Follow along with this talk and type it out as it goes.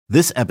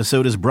This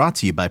episode is brought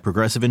to you by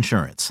Progressive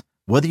Insurance.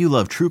 Whether you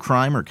love true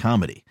crime or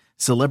comedy,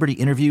 celebrity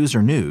interviews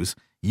or news,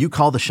 you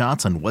call the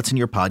shots on what's in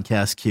your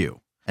podcast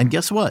queue. And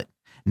guess what?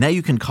 Now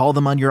you can call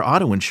them on your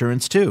auto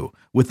insurance too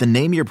with the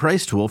Name Your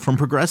Price tool from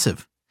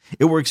Progressive.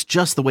 It works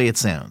just the way it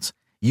sounds.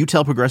 You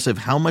tell Progressive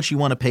how much you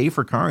want to pay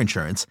for car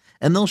insurance,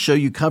 and they'll show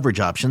you coverage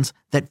options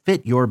that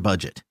fit your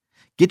budget.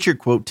 Get your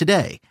quote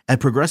today at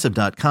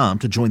Progressive.com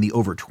to join the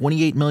over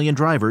 28 million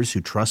drivers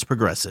who trust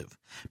Progressive.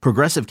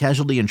 Progressive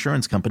Casualty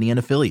Insurance Company and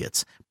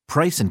Affiliates.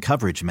 Price and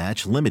coverage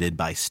match limited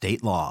by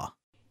state law.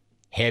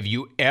 Have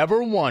you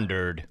ever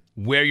wondered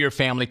where your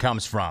family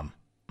comes from?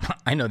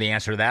 I know the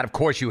answer to that. Of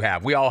course you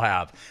have. We all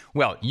have.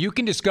 Well, you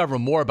can discover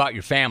more about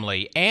your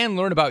family and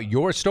learn about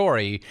your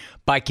story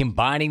by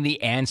combining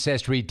the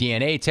Ancestry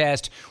DNA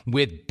test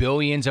with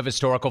billions of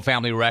historical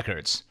family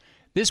records.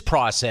 This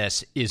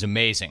process is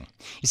amazing.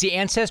 You see,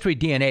 Ancestry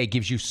DNA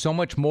gives you so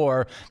much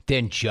more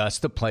than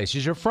just the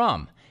places you're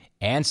from.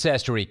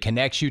 Ancestry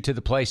connects you to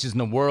the places in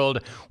the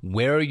world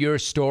where your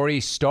story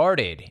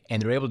started,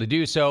 and they're able to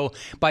do so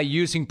by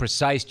using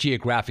precise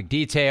geographic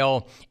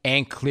detail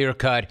and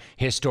clear-cut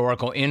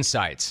historical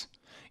insights.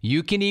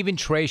 You can even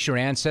trace your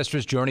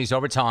ancestors' journeys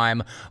over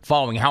time,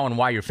 following how and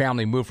why your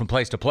family moved from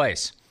place to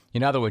place.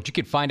 In other words, you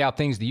could find out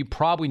things that you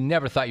probably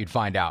never thought you'd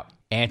find out.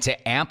 And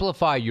to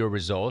amplify your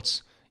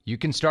results, you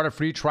can start a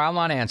free trial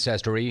on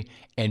Ancestry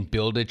and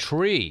build a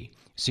tree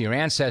so your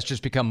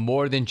ancestors become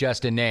more than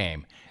just a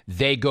name.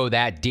 They go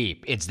that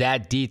deep. It's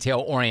that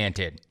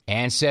detail-oriented.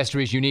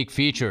 Ancestry's unique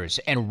features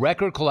and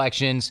record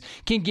collections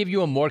can give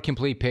you a more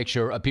complete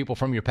picture of people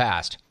from your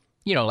past.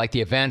 You know, like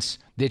the events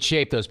that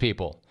shaped those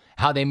people,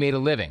 how they made a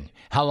living,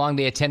 how long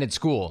they attended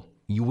school.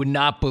 You would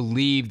not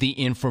believe the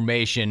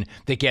information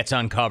that gets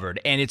uncovered,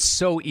 and it's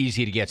so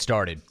easy to get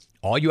started.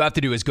 All you have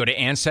to do is go to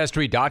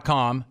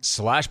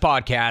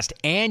Ancestry.com/podcast,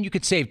 and you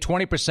could save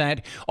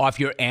 20% off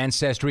your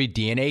Ancestry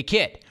DNA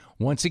kit.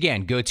 Once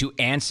again, go to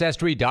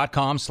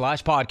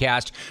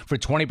Ancestry.com/podcast for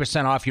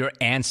 20% off your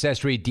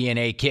Ancestry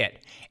DNA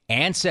kit.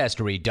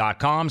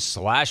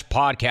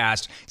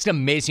 Ancestry.com/podcast. It's an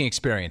amazing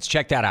experience.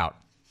 Check that out.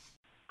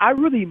 I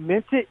really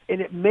meant it, and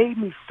it made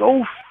me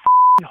so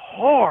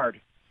hard.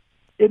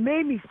 It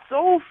made me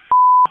so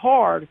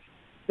hard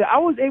that I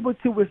was able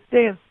to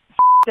withstand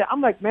that. I'm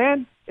like,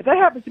 man, if that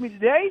happens to me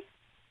today,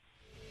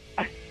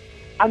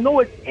 I know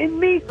it's in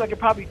me, so I could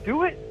probably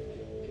do it,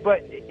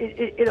 but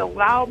it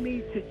allowed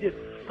me to just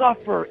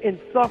suffer and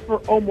suffer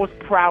almost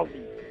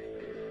proudly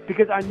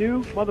because I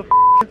knew,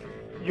 motherfucker,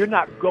 you're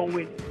not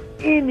going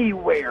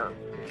anywhere.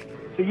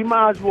 So you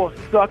might as well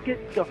suck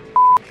it the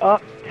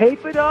up,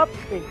 tape it up,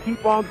 and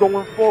keep on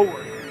going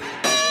forward.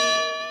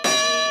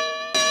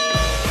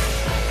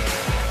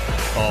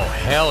 Oh,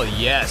 hell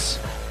yes.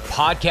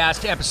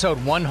 Podcast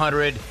episode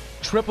 100,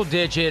 triple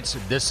digits,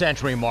 the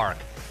century mark.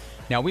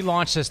 Now, we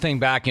launched this thing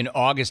back in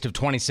August of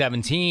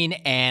 2017,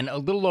 and a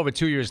little over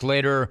 2 years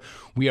later,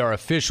 we are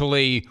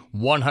officially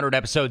 100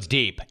 episodes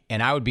deep.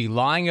 And I would be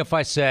lying if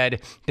I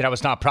said that I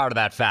was not proud of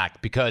that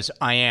fact, because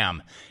I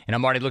am. And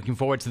I'm already looking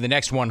forward to the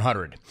next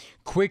 100.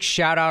 Quick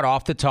shout out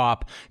off the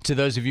top to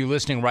those of you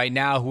listening right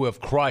now who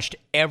have crushed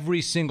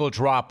every single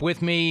drop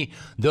with me.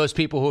 Those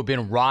people who have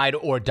been ride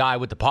or die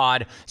with the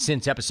pod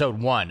since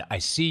episode 1. I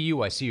see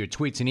you. I see your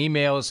tweets and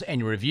emails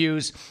and your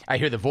reviews. I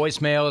hear the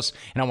voicemails,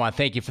 and I want to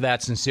thank you for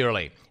that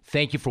sincerely.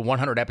 Thank you for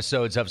 100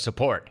 episodes of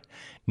support.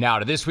 Now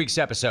to this week's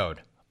episode.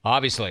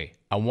 Obviously,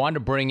 I wanted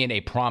to bring in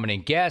a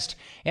prominent guest,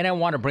 and I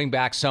want to bring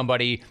back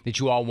somebody that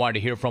you all wanted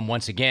to hear from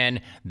once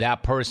again.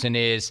 That person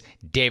is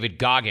David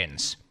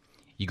Goggins.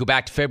 You go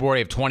back to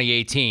February of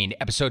 2018,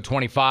 episode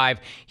 25,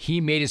 he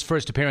made his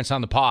first appearance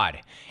on the pod.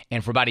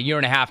 And for about a year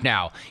and a half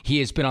now, he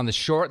has been on the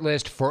short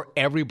list for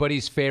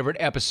everybody's favorite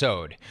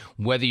episode.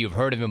 Whether you've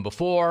heard of him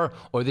before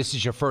or this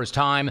is your first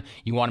time,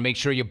 you want to make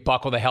sure you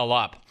buckle the hell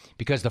up,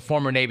 because the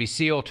former Navy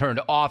SEAL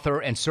turned author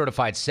and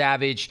certified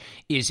savage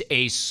is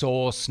a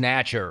soul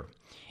snatcher.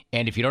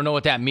 And if you don't know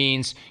what that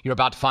means, you're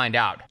about to find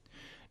out.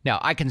 Now,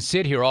 I can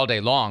sit here all day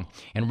long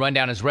and run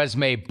down his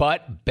resume,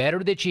 but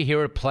better that you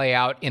hear it play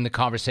out in the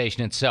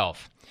conversation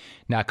itself.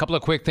 Now, a couple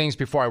of quick things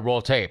before I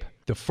roll tape.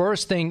 The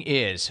first thing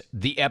is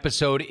the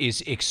episode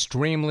is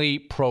extremely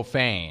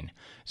profane.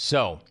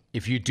 So,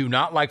 if you do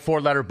not like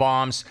four-letter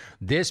bombs,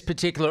 this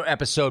particular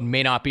episode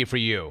may not be for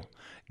you.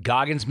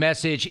 Goggins'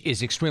 message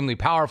is extremely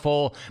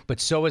powerful, but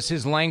so is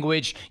his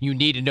language. You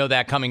need to know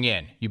that coming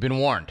in. You've been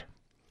warned.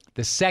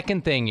 The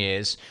second thing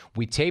is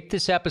we taped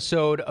this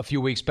episode a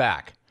few weeks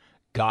back.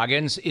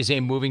 Goggins is a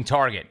moving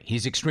target.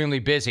 He's extremely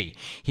busy.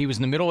 He was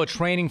in the middle of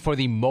training for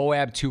the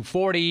Moab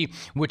 240,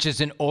 which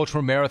is an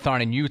ultra marathon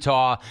in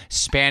Utah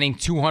spanning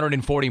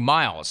 240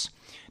 miles.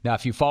 Now,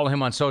 if you follow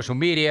him on social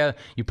media,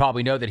 you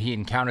probably know that he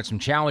encountered some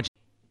challenges.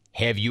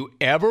 Have you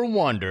ever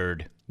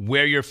wondered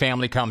where your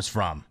family comes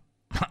from?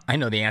 I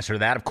know the answer to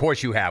that. Of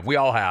course you have. We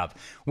all have.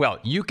 Well,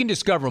 you can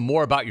discover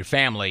more about your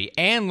family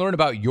and learn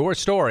about your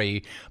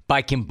story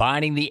by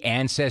combining the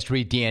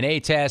Ancestry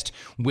DNA test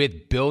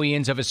with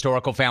billions of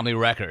historical family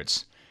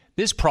records.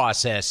 This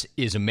process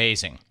is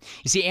amazing.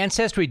 You see,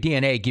 Ancestry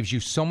DNA gives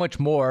you so much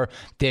more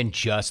than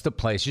just the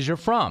places you're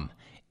from.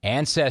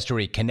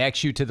 Ancestry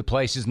connects you to the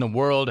places in the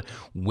world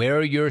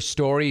where your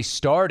story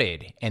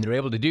started, and they're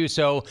able to do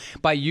so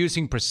by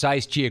using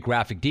precise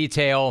geographic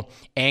detail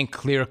and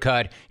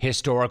clear-cut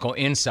historical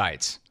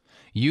insights.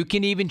 You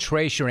can even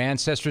trace your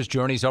ancestors'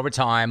 journeys over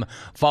time,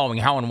 following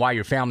how and why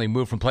your family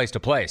moved from place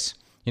to place.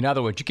 In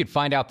other words, you could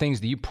find out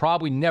things that you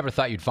probably never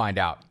thought you'd find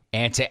out.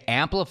 And to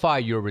amplify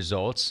your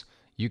results,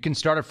 you can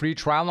start a free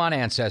trial on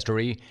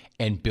Ancestry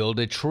and build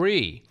a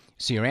tree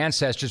so your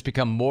ancestors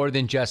become more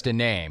than just a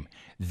name.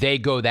 They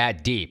go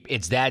that deep.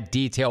 It's that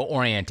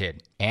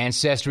detail-oriented.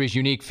 Ancestry's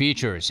unique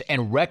features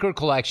and record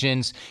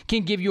collections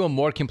can give you a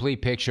more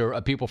complete picture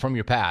of people from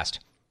your past.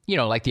 You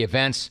know, like the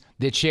events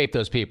that shaped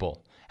those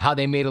people, how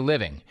they made a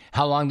living,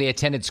 how long they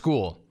attended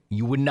school.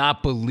 You would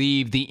not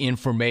believe the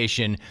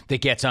information that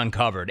gets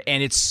uncovered,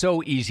 and it's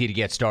so easy to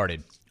get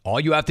started. All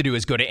you have to do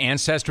is go to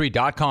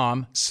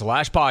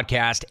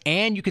Ancestry.com/podcast,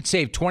 and you could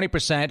save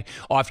 20%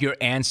 off your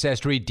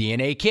Ancestry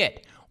DNA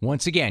kit.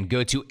 Once again,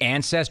 go to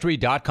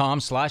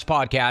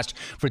Ancestry.com/podcast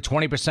for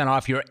 20%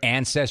 off your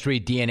Ancestry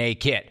DNA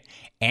kit.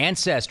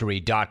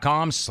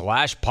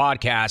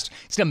 Ancestry.com/podcast.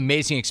 It's an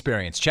amazing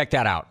experience. Check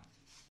that out.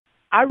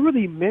 I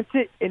really meant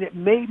it, and it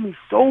made me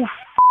so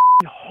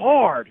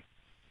hard.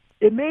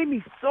 It made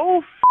me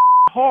so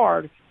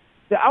hard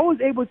that I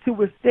was able to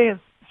withstand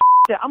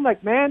that. I'm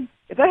like, man,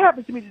 if that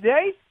happens to me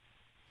today,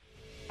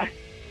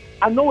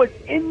 I know it's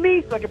in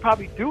me, so I could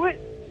probably do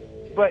it,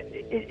 but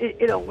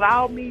it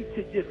allowed me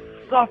to just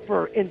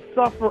suffer and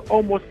suffer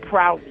almost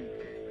proudly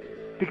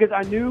because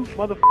I knew,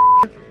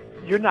 motherfucker,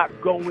 you're not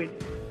going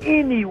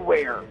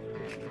anywhere.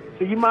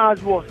 So you might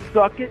as well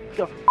suck it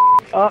the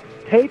up,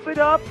 tape it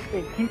up,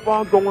 and keep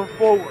on going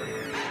forward.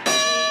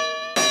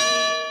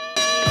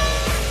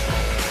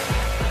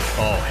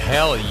 Oh,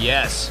 hell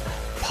yes.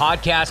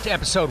 Podcast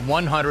episode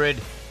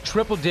 100,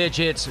 triple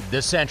digits,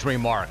 the century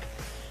mark.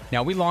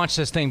 Now, we launched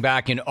this thing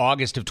back in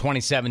August of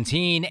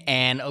 2017,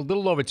 and a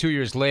little over 2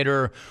 years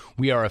later,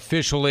 we are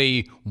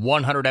officially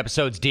 100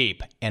 episodes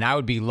deep. And I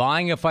would be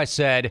lying if I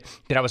said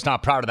that I was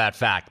not proud of that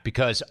fact,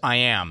 because I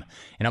am.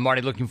 And I'm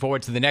already looking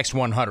forward to the next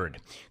 100.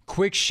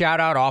 Quick shout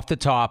out off the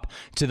top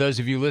to those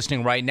of you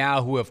listening right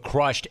now who have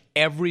crushed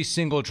every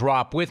single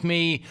drop with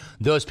me.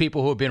 Those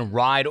people who have been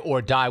ride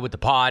or die with the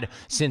pod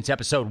since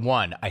episode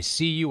 1. I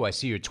see you. I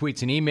see your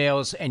tweets and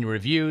emails and your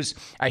reviews.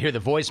 I hear the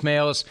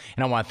voicemails,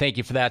 and I want to thank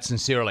you for that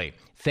sincerely.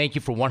 Thank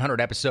you for 100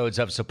 episodes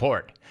of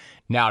support.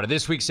 Now to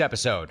this week's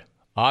episode.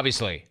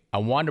 Obviously, I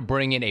wanted to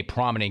bring in a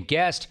prominent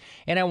guest,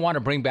 and I want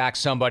to bring back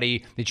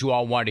somebody that you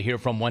all wanted to hear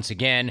from once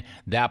again.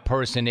 That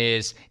person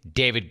is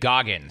David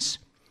Goggins.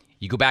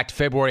 You go back to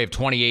February of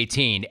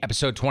 2018,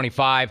 episode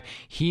 25,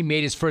 he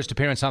made his first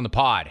appearance on the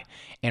pod.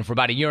 And for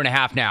about a year and a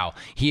half now,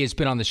 he has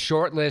been on the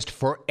short list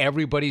for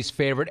everybody's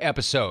favorite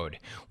episode.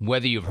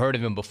 Whether you've heard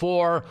of him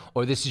before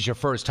or this is your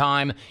first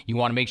time, you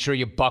want to make sure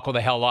you buckle the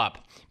hell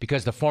up,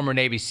 because the former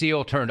Navy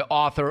SEAL turned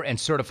author and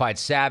certified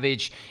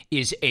savage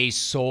is a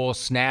soul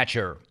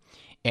snatcher.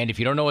 And if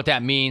you don't know what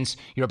that means,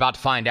 you're about to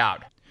find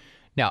out.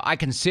 Now, I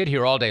can sit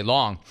here all day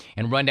long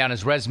and run down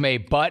his resume,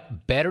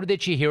 but better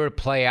that you hear it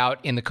play out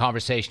in the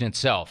conversation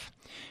itself.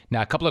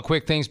 Now, a couple of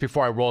quick things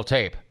before I roll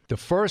tape. The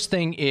first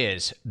thing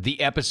is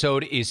the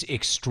episode is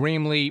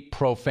extremely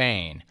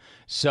profane.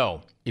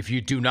 So, if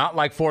you do not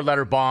like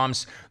four-letter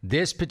bombs,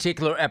 this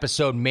particular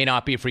episode may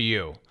not be for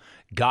you.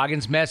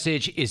 Goggins'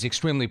 message is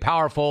extremely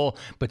powerful,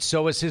 but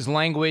so is his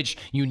language.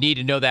 You need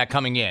to know that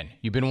coming in.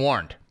 You've been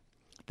warned.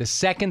 The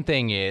second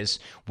thing is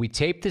we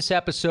taped this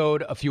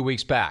episode a few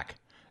weeks back.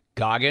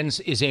 Goggins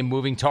is a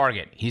moving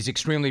target. He's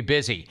extremely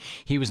busy.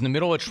 He was in the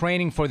middle of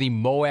training for the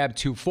Moab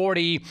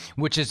 240,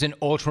 which is an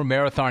ultra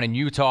marathon in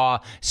Utah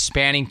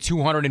spanning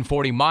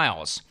 240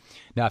 miles.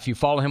 Now, if you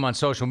follow him on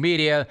social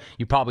media,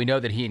 you probably know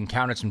that he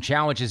encountered some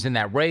challenges in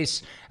that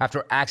race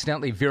after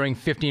accidentally veering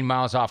 15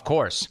 miles off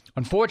course.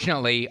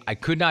 Unfortunately, I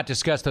could not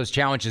discuss those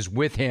challenges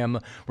with him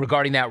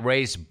regarding that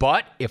race,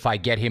 but if I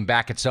get him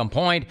back at some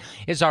point,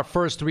 as our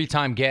first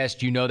three-time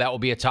guest, you know that will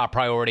be a top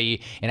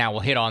priority, and I will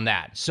hit on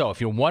that. So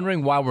if you're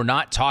wondering why we're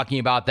not talking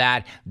about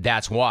that,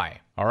 that's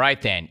why. All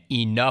right then,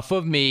 enough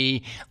of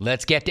me.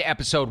 Let's get to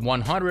episode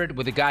 100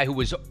 with a guy who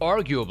was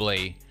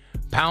arguably,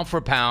 pound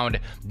for pound,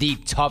 the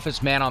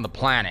toughest man on the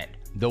planet,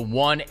 the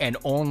one and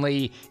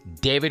only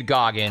David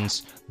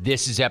Goggins.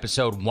 This is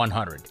episode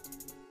 100.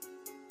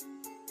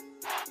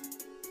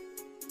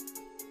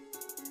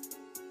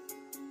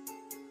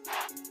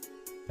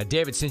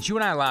 David, since you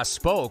and I last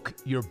spoke,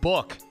 your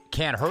book,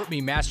 Can't Hurt Me,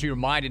 Master Your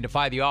Mind and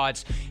Defy the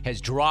Odds, has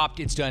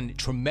dropped. It's done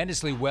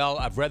tremendously well.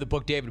 I've read the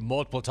book, David,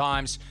 multiple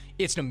times.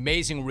 It's an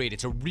amazing read.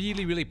 It's a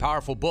really, really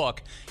powerful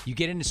book. You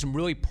get into some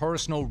really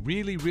personal,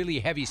 really, really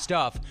heavy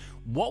stuff.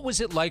 What was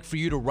it like for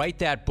you to write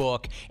that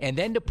book and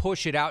then to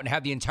push it out and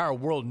have the entire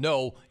world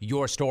know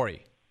your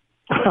story?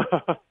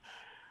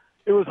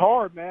 It was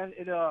hard, man.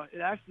 It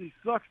actually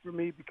sucks for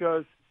me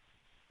because,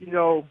 you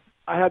know,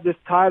 I had this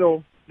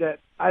title that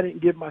I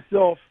didn't give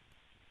myself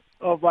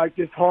of like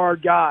this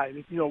hard guy,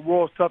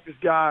 world's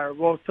toughest guy or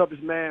world's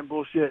toughest man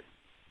bullshit.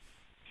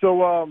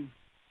 So,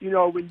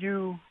 when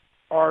you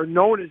are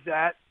known as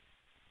that,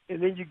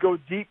 and then you go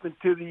deep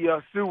into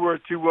the sewer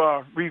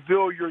to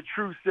reveal your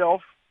true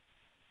self,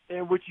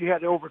 and which you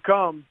had to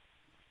overcome,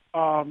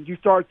 you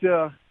start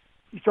to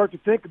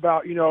think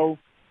about,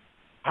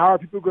 how are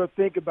people going to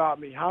think about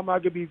me? How am I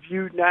going to be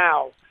viewed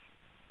now?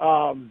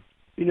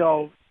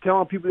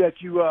 Telling people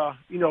that you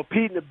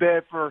peed in the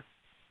bed for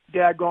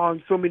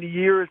daggone so many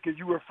years because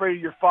you were afraid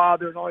of your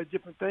father and all these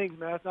different things,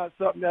 man. That's not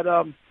something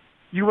that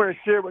you want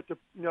to share with the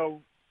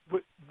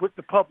with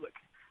the public.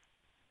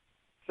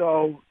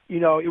 So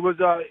it was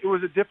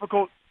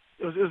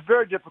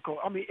very difficult.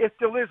 I mean, it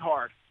still is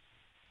hard.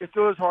 It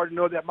still is hard to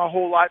know that my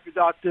whole life is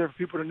out there for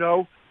people to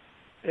know,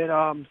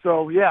 and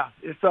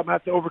it's something I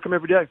have to overcome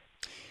every day.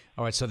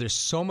 All right, so there's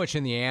so much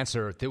in the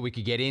answer that we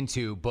could get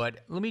into, but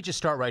let me just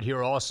start right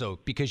here also,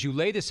 because you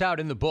lay this out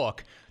in the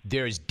book.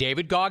 There's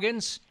David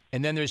Goggins,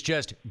 and then there's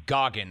just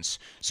Goggins.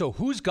 So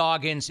who's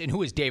Goggins and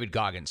who is David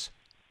Goggins?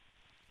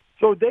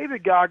 So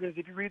David Goggins,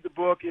 if you read the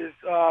book, is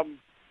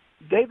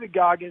David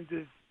Goggins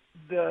is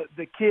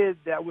the kid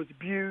that was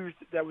abused,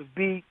 that was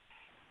beat,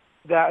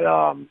 that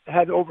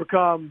had to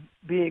overcome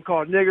being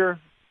called nigger,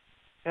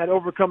 had to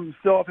overcome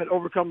himself, had to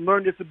overcome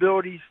learning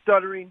disabilities,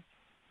 stuttering,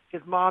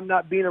 his mom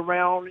not being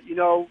around,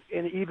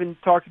 and even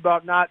talks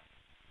about not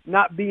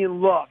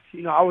being loved.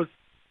 I was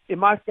in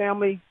my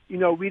family,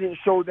 we didn't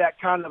show that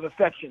kind of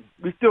affection.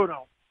 We still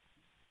don't.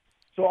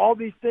 So all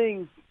these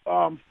things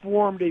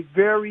formed a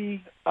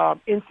very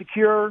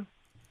insecure,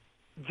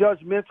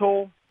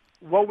 judgmental,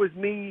 woe is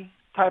me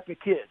type of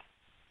kid.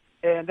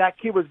 And that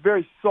kid was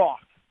very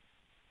soft.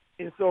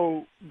 And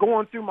so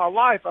going through my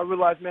life, I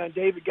realized, man,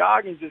 David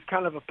Goggins is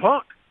kind of a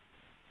punk.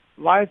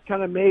 Life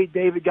kind of made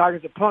David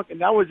Goggins a punk,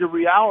 and that was a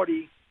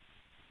reality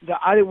that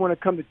I didn't want to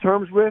come to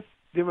terms with,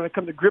 didn't want to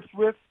come to grips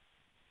with,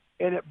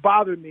 and it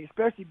bothered me,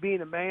 especially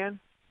being a man.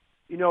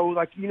 You always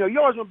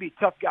want to be a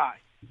tough guy,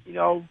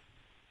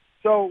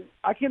 So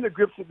I came to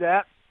grips with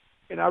that,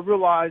 and I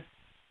realized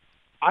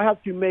I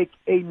have to make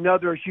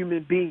another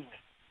human being.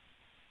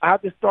 I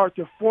have to start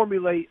to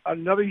formulate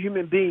another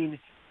human being,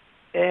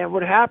 and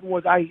what happened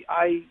was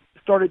I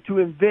started to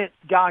invent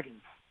Goggins.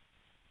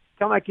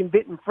 Kind of like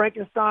inventing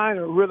Frankenstein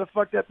or where the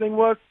fuck that thing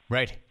was.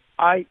 Right.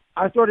 I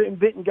started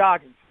inventing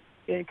Goggins,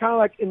 and kind of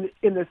like in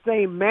the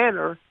same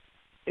manner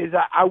is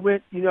I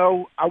went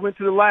to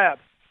the lab,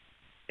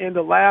 and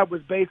the lab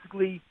was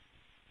basically,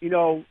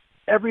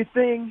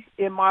 everything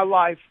in my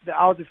life that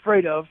I was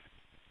afraid of,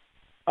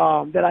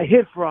 that I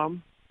hid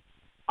from,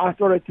 I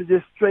started to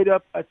just straight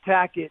up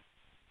attack it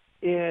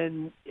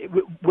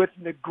with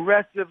an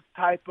aggressive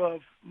type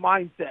of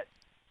mindset,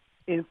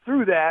 and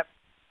through that,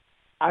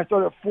 I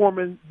started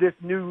forming this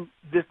new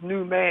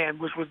man,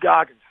 which was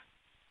Goggins.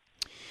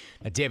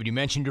 Now, David, you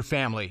mentioned your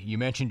family. You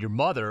mentioned your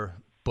mother,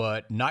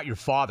 but not your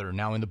father.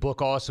 Now, in the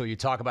book also, you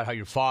talk about how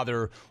your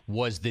father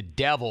was the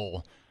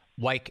devil.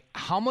 Like,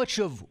 how much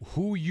of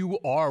who you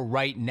are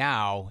right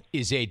now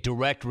is a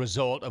direct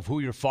result of who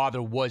your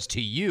father was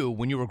to you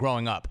when you were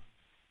growing up?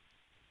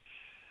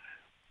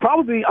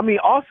 Probably,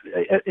 also,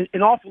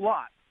 an awful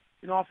lot.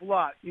 An awful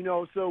lot.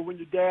 So when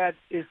your dad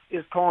is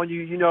calling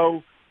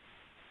you,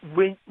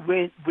 when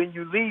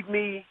you leave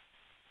me,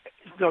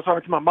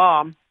 talking to my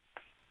mom,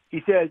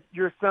 he said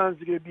your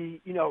sons are going to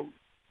be,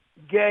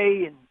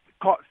 gay and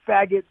caught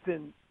faggots,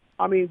 and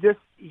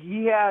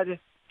he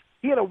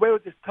had a way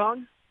with his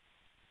tongue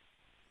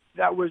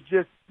that was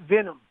just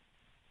venom,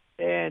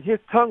 and his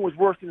tongue was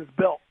worse than his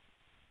belt.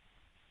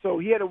 So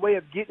he had a way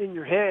of getting in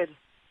your head,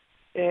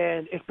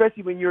 and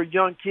especially when you're a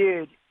young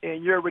kid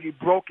and you're already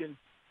broken,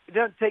 it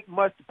doesn't take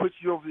much to put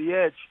you over the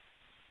edge.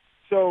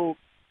 So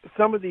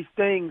some of these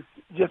things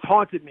just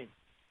haunted me.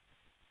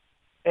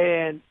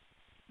 And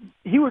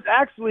he was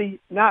actually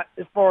not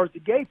as far as the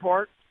gay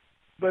part,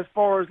 but as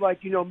far as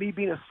me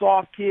being a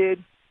soft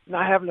kid,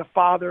 not having a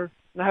father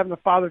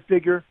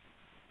figure.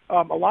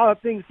 A lot of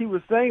things he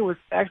was saying was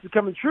actually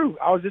coming true.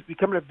 I was just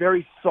becoming a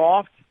very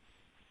soft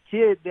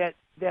kid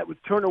that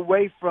would turn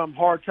away from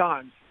hard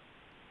times.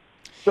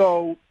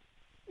 So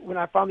when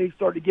I finally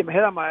started to get my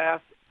head on my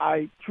ass,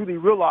 I truly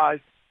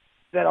realized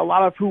that a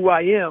lot of who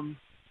I am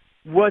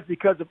was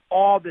because of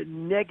all the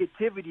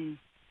negativity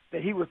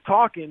that he was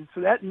talking.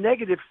 So that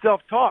negative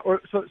self-talk,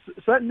 so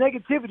that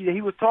negativity that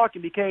he was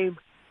talking became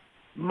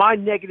my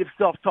negative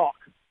self-talk.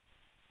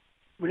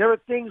 Whenever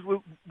things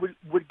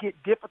would get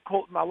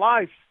difficult in my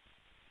life,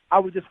 I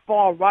would just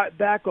fall right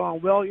back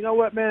on, well, you know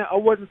what, man, I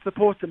wasn't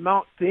supposed to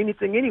mount to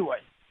anything anyway.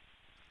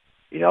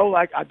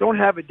 I don't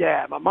have a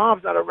dad. My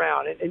mom's not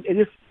around. And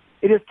it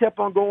just kept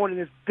on going in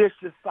this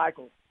vicious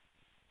cycle.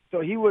 So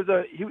he was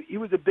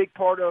a big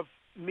part of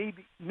me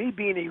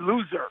being a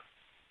loser,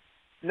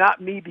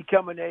 not me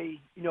becoming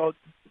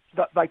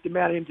like the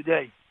man I am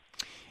today.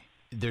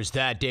 There's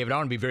that, David. I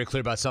want to be very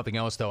clear about something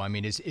else, though.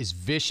 As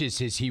vicious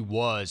as he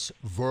was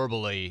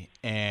verbally,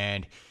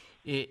 and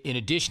in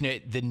addition to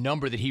the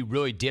number that he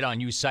really did on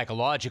you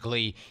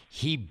psychologically,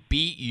 he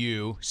beat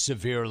you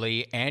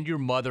severely and your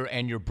mother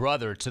and your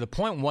brother to the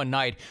point one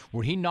night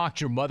where he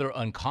knocked your mother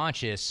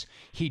unconscious.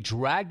 He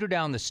dragged her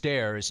down the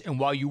stairs, and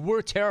while you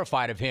were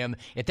terrified of him,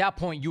 at that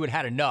point you had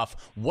had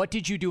enough. What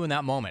did you do in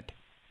that moment?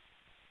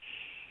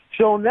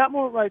 So in that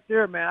moment right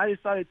there, man, I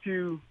decided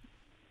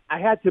I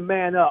had to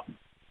man up.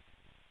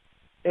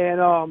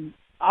 And I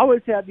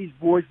always had these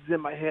voices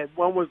in my head.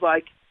 One was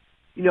like,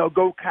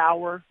 go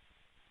cower.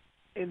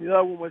 And the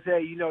other one was,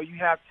 hey, you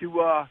have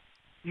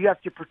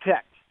to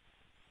protect.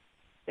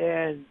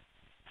 And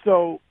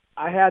so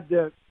I had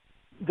the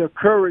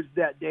courage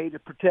that day to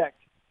protect.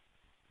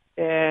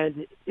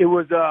 And it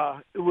was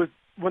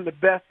one of the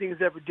best things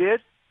I ever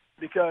did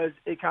because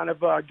it kind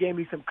of gave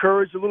me some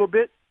courage a little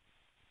bit.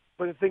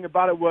 But the thing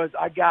about it was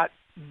I got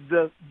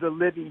the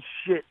living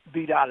shit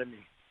beat out of me.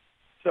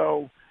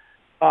 So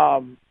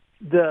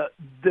the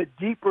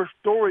deeper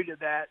story to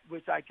that,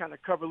 which I kind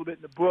of cover a little bit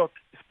in the book,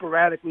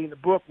 sporadically in the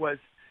book, was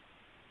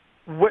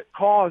what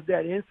caused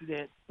that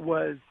incident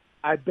was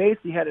I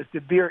basically had a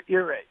severe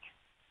earache.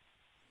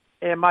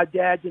 And my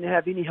dad didn't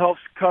have any health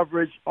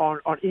coverage on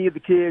any of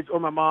the kids or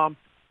my mom.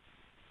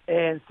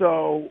 And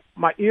so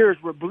my ears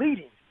were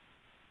bleeding.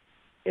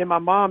 And my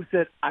mom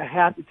said, I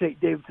have to take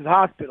David to the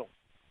hospital.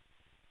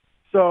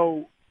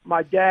 So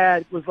my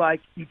dad was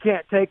like, you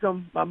can't take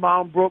him. My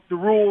mom broke the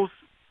rules,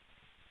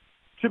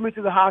 took me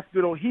to the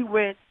hospital. He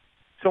went,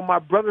 so my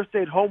brother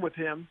stayed home with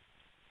him.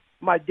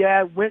 My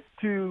dad went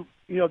to,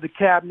 the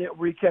cabinet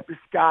where he kept his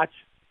scotch,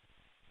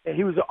 and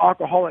he was an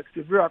alcoholic,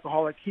 severe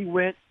alcoholic. He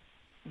went,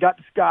 got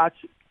the scotch.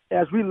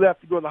 As we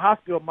left to go to the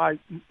hospital,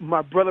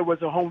 my brother was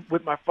at home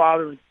with my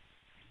father, and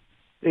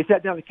they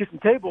sat down at the kitchen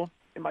table,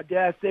 and my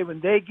dad said,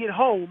 when they get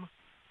home,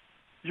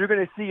 you're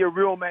going to see a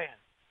real man.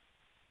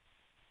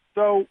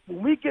 So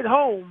when we get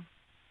home,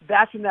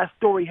 that's when that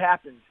story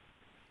happens.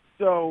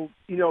 So,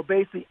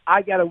 basically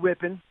I got a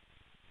whipping,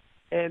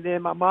 and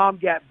then my mom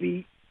got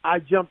beat. I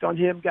jumped on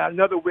him, got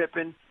another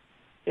whipping,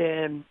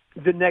 and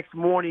the next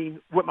morning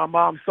what my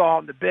mom saw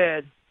on the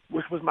bed,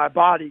 which was my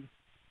body,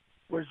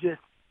 was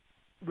just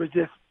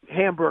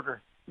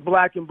hamburger,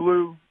 black and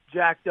blue,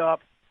 jacked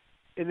up.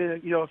 And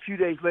then, a few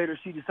days later,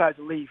 she decided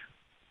to leave.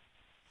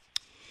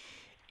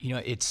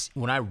 It's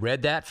when I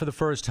read that for the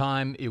first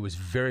time, it was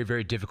very,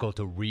 very difficult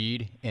to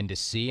read and to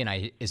see.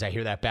 And as I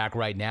hear that back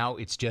right now,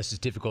 it's just as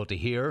difficult to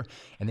hear.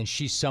 And then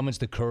she summons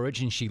the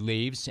courage and she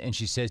leaves. And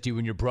she says to you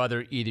and your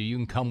brother, either you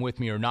can come with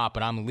me or not,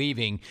 but I'm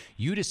leaving.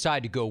 You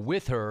decide to go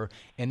with her.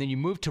 And then you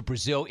move to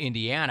Brazil,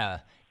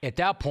 Indiana. At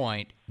that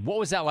point, what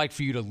was that like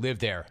for you to live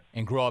there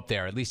and grow up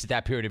there, at least at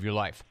that period of your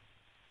life?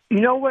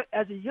 You know what?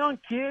 As a young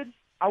kid,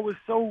 I was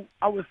so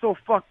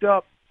fucked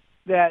up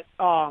that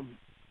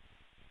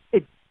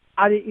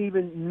I didn't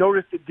even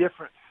notice the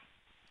difference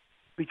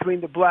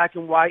between the black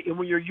and white. And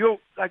when you're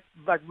like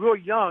real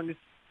young,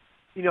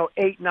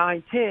 8,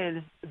 9,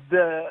 10,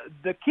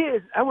 the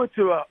kids. I went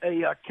to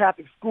a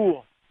Catholic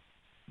school.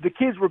 The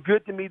kids were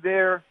good to me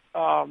there.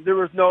 There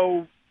was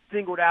no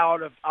singled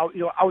out of. I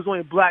was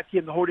only a black kid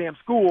in the whole damn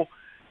school,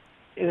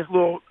 in this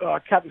little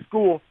Catholic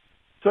school.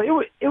 So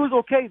it was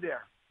okay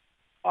there.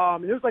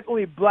 There was like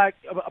only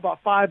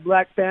about 5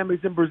 black families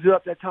in Brazil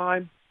at that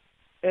time.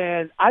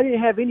 And I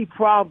didn't have any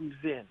problems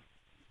then.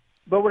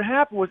 But what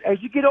happened was, as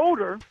you get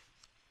older,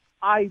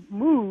 I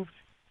moved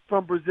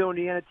from Brazil,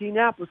 Indiana, to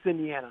Indianapolis,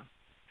 Indiana.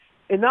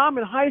 And now I'm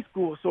in high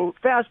school. So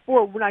fast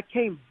forward, when I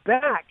came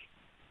back,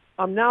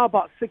 I'm now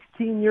about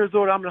 16 years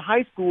old. I'm in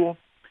high school.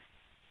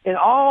 And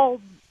all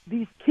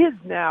these kids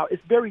now,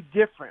 it's very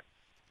different.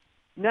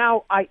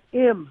 Now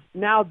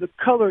the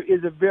color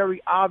is a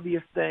very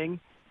obvious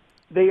thing.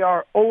 They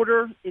are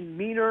older and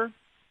meaner.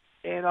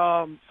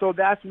 And so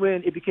that's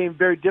when it became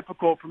very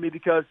difficult for me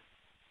because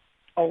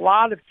a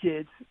lot of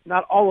kids,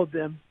 not all of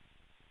them,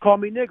 call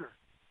me nigger.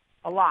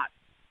 A lot.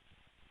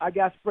 I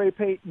got spray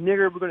paint,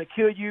 nigger, we're going to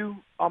kill you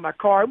on my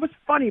car. And what's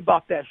funny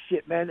about that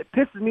shit, man, it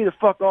pisses me the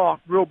fuck off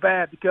real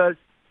bad because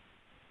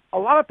a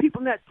lot of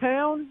people in that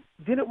town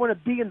didn't want to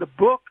be in the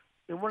book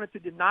and wanted to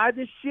deny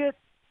this shit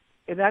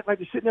and act like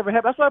the shit never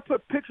happened. That's why I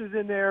put pictures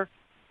in there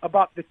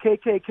about the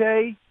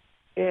KKK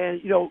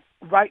and,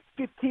 right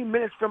 15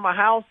 minutes from my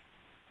house.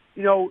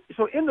 So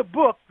in the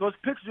book, those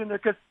pictures in there,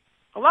 because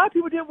a lot of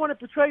people didn't want to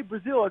portray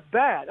Brazil as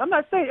bad. I'm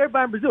not saying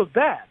everybody in Brazil is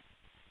bad.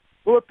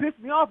 But what pissed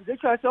me off is they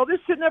try to say, oh,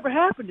 this shit never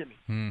happened to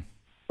me.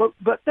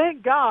 But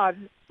thank God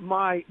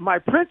my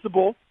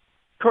principal,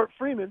 Kurt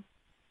Freeman,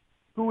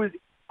 who is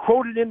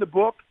quoted in the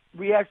book,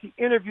 we actually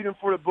interviewed him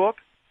for the book.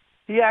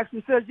 He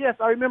actually says, yes,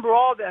 I remember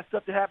all that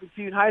stuff that happened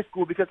to you in high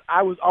school because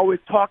I was always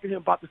talking to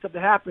him about the stuff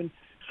that happened,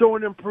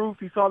 showing him proof.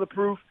 He saw the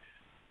proof.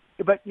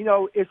 But,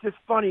 it's just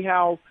funny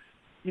how,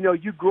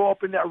 you grow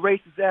up in that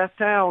racist-ass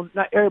town.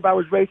 Not everybody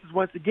was racist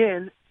once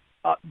again,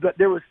 but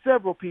there were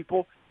several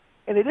people,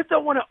 and they just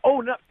don't want to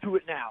own up to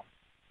it now.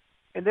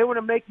 And they want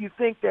to make you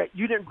think that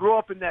you didn't grow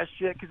up in that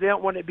shit because they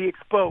don't want to be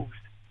exposed.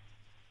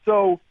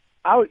 So,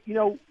 when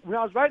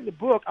I was writing the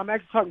book, I'm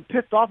actually talking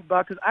pissed off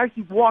about it because I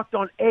actually walked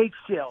on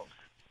eggshells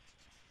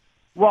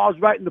while I was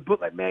writing the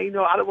book, like, man,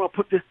 I don't want to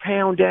put this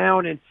town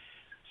down, and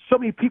so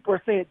many people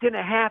are saying it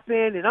didn't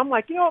happen, and I'm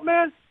like, you know what,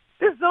 man,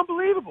 this is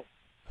unbelievable.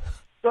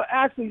 So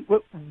actually,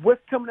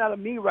 what's coming out of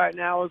me right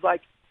now is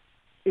like,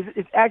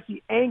 it's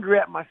actually anger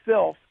at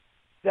myself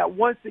that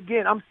once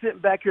again I'm sitting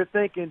back here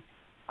thinking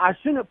I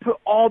shouldn't have put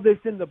all this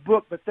in the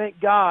book, but thank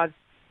God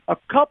a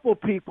couple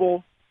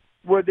people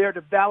were there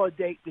to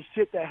validate the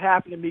shit that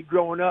happened to me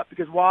growing up.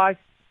 Because why?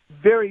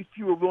 Very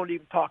few are willing to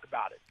even talk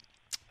about it.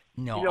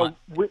 No,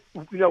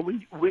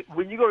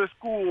 when you go to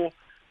school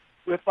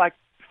with like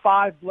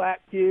 5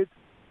 black kids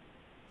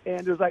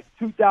and there's like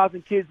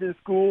 2,000 kids in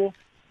school,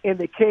 and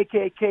the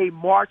KKK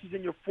marches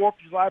in your 4th of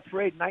July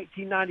parade in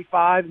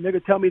 1995, and they're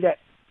going to tell me that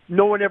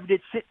no one ever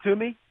did shit to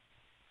me.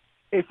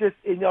 It's just,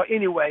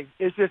 anyway,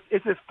 it's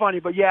just funny.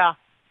 But, yeah,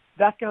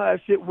 that's kind of how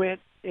that shit went.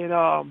 And,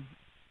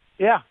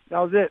 yeah, that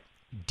was it.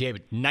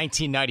 David,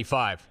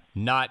 1995,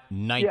 not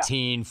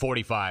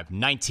 1945,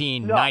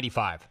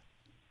 1995.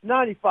 No,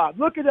 95.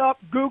 Look it up.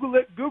 Google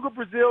it. Google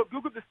Brazil.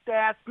 Google the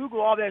stats. Google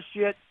all that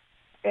shit.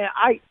 And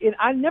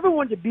I never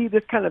wanted to be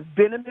this kind of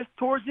venomous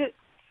towards it.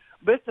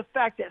 But it's the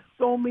fact that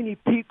so many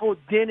people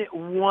didn't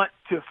want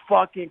to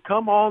fucking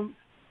come on.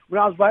 When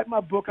I was writing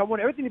my book, I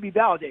wanted everything to be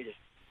validated.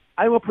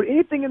 I didn't want to put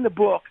anything in the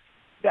book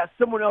that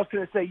someone else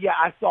could say, yeah,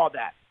 I saw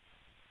that.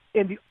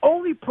 And the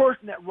only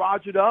person that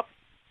rogered up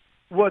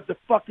was the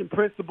fucking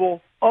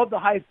principal of the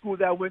high school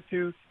that I went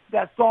to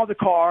that saw the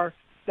car,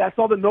 that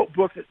saw the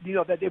notebooks that,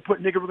 that they put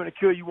nigger, we're going to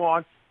kill you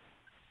on.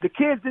 The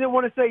kids didn't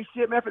want to say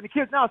shit, man. For the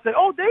kids now say,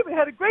 oh, David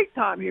had a great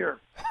time here.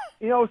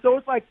 So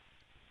it's like,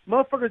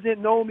 motherfuckers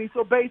didn't know me.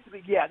 So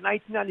basically, yeah,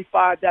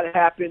 1995, that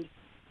happened.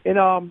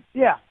 And,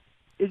 yeah,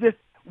 it's just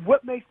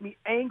what makes me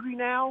angry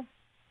now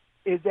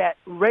is that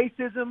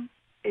racism,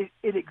 it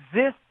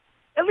exists.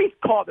 At least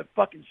call the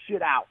fucking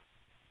shit out.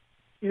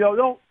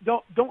 Don't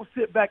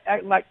sit back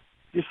acting like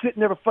this shit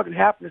never fucking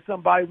happened to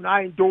somebody when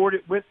I endured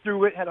it, went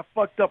through it, had a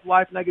fucked up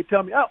life, and they could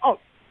tell me, oh,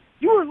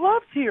 you were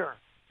loved here.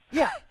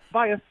 Yeah,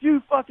 by a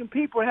few fucking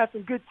people and had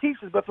some good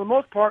teachers, but for the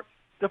most part,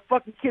 the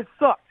fucking kids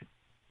sucked.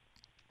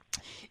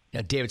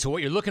 Now, David, so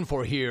what you're looking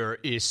for here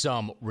is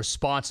some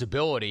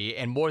responsibility,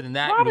 and more than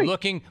that, Right. You're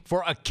looking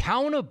for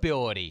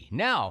accountability.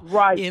 Now,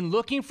 Right. in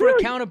looking for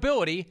Period.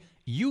 accountability,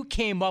 you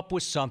came up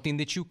with something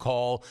that you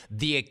call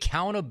the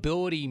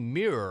accountability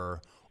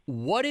mirror.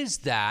 What is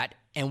that,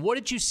 and what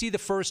did you see the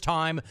first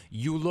time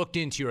you looked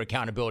into your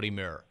accountability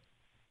mirror?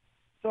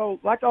 So,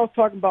 like I was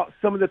talking about,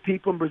 some of the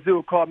people in Brazil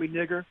who called me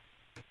nigger,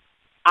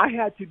 I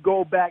had to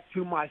go back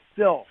to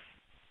myself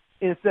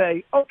and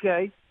say,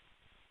 okay,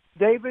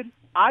 David,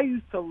 I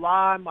used to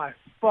lie my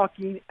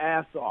fucking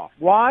ass off.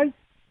 Why?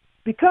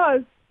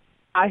 Because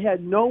I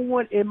had no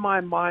one in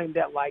my mind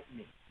that liked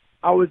me.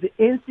 I was an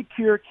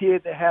insecure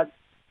kid that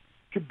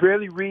could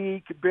barely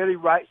read, could barely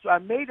write, so I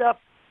made up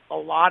a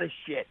lot of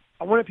shit.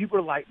 I wanted people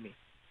to like me.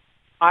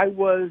 I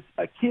was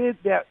a kid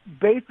that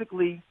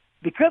basically,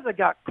 because I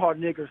got called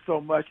nigger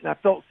so much and I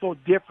felt so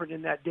different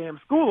in that damn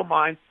school of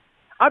mine,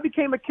 I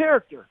became a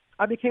character.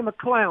 I became a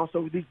clown.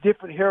 So with these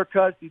different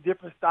haircuts, these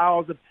different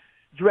styles of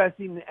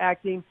dressing and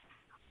acting,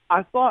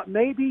 I thought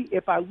maybe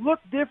if I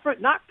looked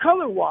different, not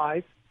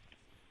color-wise,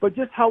 but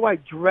just how I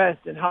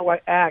dressed and how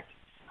I act,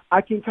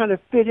 I can kind of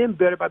fit in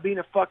better by being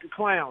a fucking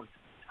clown.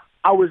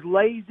 I was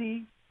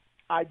lazy.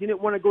 I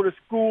didn't want to go to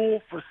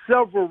school for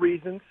several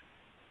reasons.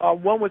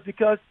 One was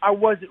because I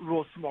wasn't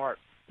real smart.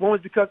 One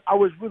was because I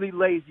was really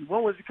lazy.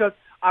 One was because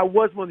I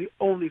was one of the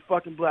only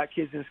fucking black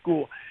kids in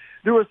school.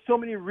 There were so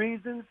many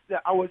reasons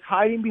that I was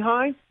hiding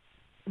behind,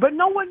 but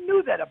no one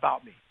knew that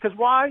about me. Because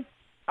why?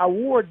 I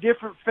wore a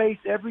different face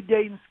every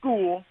day in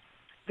school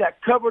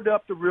that covered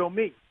up the real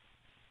me.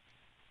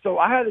 So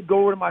I had to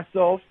go over to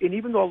myself, and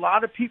even though a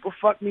lot of people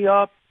fucked me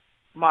up,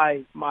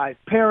 my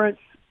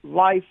parents,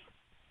 life,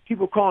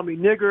 people calling me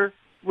nigger,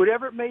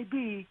 whatever it may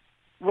be,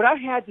 what I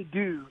had to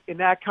do in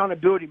that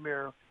accountability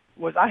mirror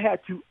was I had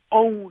to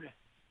own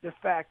the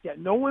fact that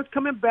no one's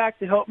coming back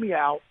to help me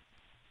out.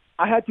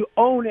 I had to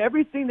own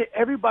everything that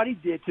everybody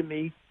did to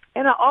me,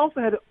 and I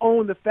also had to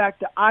own the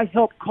fact that I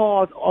helped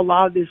cause a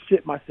lot of this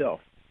shit myself.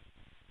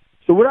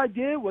 So what I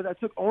did was I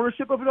took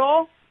ownership of it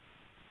all.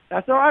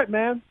 That's all right,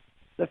 man.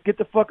 Let's get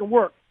to fucking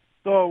work.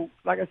 So,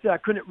 like I said, I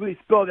couldn't really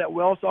spell that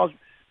well, so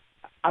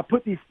I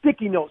put these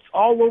sticky notes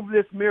all over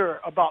this mirror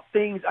about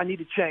things I need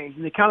to change.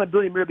 And the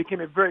accountability mirror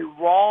became a very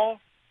raw,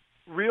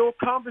 real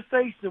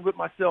conversation with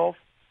myself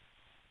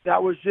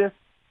that was just,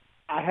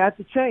 I had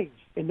to change.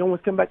 And no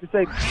one's come back to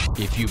save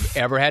me. If you've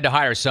ever had to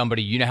hire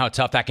somebody, you know how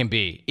tough that can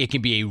be. It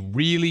can be a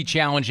really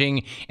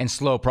challenging and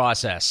slow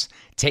process.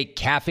 Take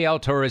Cafe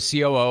Altura's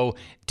COO,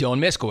 Dylan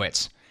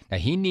Miskowitz. Now,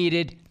 he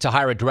needed to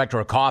hire a director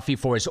of coffee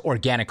for his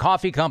organic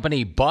coffee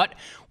company, but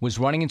was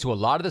running into a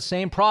lot of the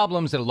same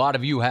problems that a lot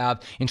of you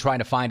have in trying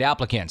to find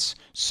applicants.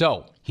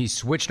 So he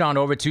switched on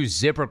over to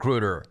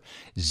ZipRecruiter.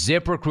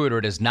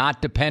 ZipRecruiter does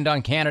not depend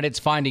on candidates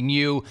finding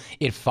you.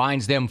 It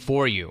finds them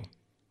for you.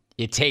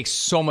 It takes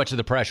so much of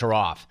the pressure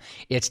off.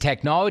 Its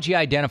technology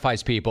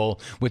identifies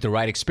people with the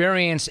right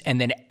experience and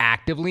then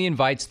actively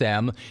invites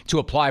them to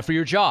apply for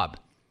your job.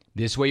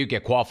 This way you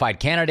get qualified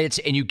candidates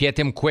and you get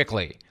them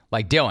quickly.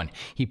 Like Dylan,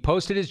 he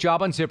posted his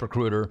job on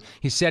ZipRecruiter.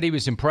 He said he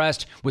was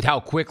impressed with how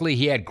quickly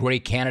he had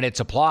great candidates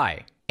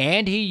apply.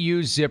 And he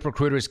used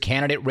ZipRecruiter's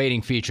candidate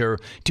rating feature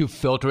to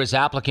filter his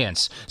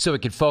applicants so he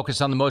could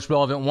focus on the most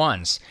relevant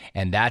ones.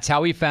 And that's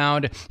how he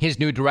found his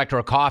new director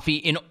of coffee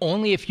in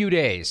only a few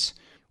days.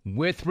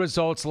 With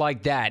results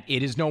like that,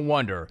 it is no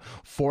wonder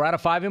 4 out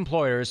of 5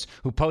 employers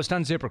who post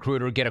on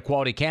ZipRecruiter get a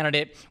quality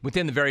candidate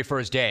within the very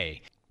first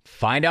day.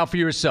 Find out for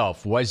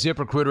yourself why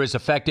ZipRecruiter is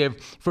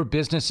effective for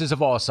businesses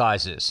of all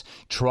sizes.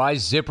 Try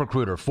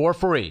ZipRecruiter for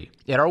free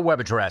at our web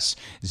address,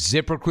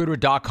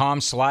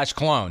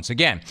 ZipRecruiter.com/clones.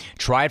 Again,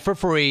 try it for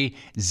free,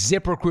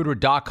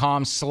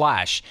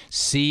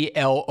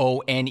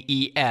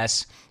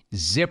 ZipRecruiter.com/CLONES,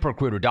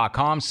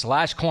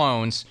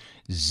 ZipRecruiter.com/clones.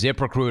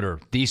 ZipRecruiter,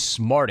 the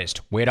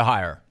smartest way to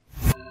hire.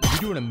 You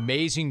do an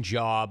amazing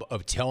job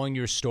of telling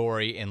your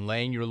story and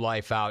laying your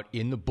life out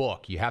in the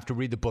book. You have to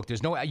read the book.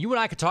 You and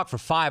I could talk for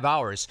 5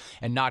 hours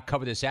and not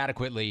cover this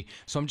adequately.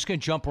 So I'm just going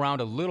to jump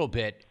around a little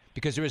bit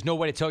because there is no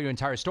way to tell your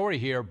entire story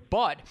here.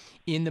 But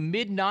in the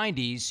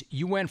mid-90s,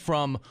 you went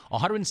from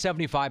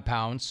 175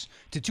 pounds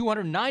to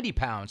 290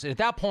 pounds. And at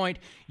that point,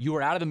 you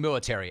were out of the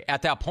military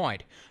at that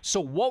point.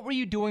 So what were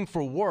you doing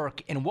for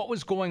work and what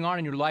was going on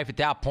in your life at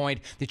that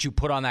point that you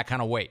put on that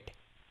kind of weight?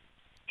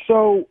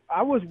 So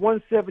I was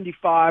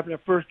 175 when I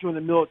first joined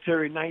the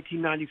military in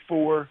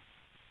 1994.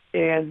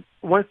 And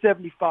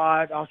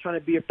 175, I was trying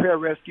to be a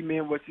pararescue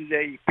man, which is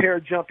a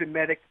parajumping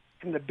medic,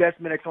 from the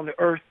best medics on the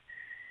earth.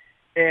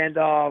 And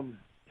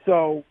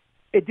so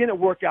it didn't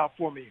work out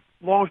for me.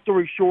 Long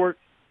story short,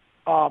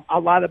 I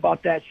lied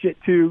about that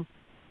shit too.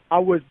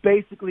 I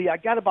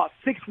got about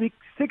 7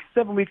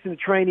 weeks into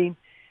training,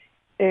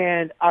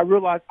 and I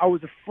realized I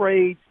was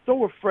afraid,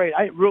 so afraid.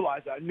 I didn't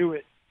realize it, I knew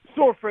it.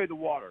 So afraid of the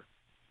water.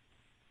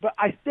 But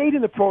I stayed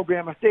in the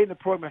program.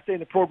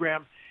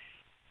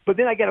 But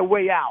then I got a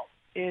way out.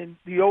 And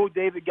the old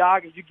David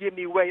Goggins, you give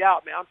me a way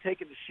out, man, I'm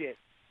taking the shit.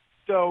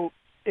 So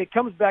it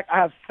comes back, I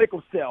have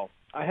sickle cell.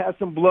 I had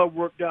some blood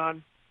work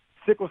done.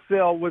 Sickle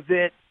cell was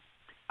it.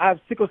 I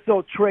have sickle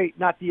cell trait,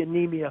 not the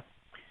anemia.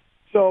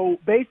 So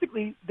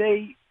basically,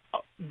 they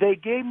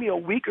gave me a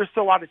week or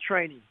so out of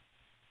training.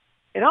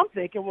 And I'm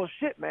thinking, well,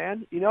 shit,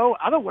 man,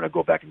 I don't want to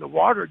go back in the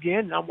water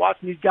again. And I'm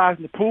watching these guys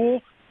in the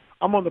pool.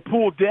 I'm on the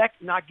pool deck,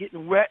 not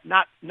getting wet,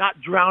 not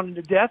drowning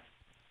to death.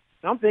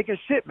 And I'm thinking,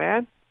 shit,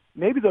 man,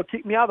 maybe they'll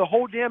kick me out of the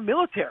whole damn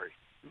military.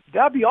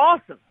 That'd be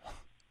awesome.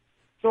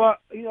 So,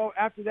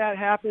 after that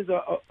happens,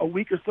 a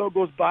week or so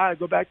goes by. I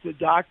go back to the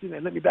doctor, and they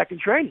let me back in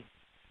training.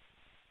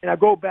 And I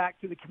go back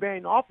to the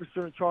commanding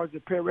officer in charge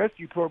of the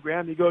pararescue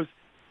program. He goes,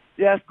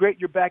 yeah, it's great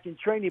you're back in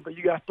training, but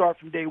you got to start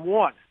from day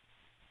one.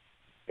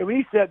 And when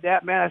he said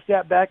that, man, I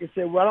sat back and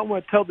said, well, I don't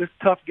want to tell this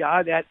tough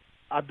guy that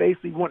I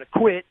basically want to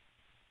quit.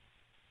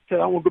 I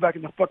don't want to go back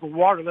in the fucking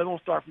water, let alone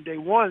start from day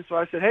one. So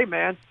I said, hey,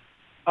 man,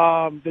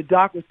 the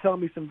doc was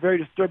telling me some very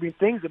disturbing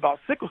things about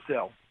sickle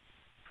cell.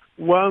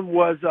 One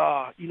was,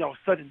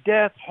 sudden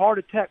death, heart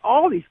attack,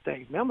 all these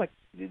things, man. I'm like,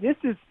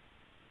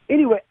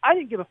 anyway, I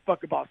didn't give a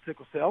fuck about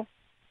sickle cell.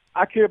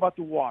 I care about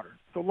the water.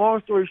 So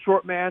long story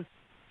short, man,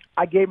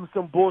 I gave him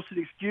some bullshit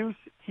excuse.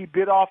 He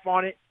bit off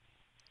on it.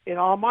 And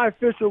on my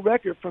official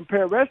record from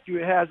pararescue,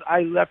 it has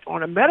I left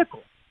on a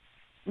medical.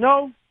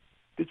 No,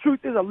 the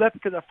truth is I left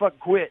because I fucking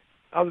quit.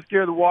 I was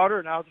scared of the water,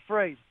 and I was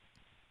afraid.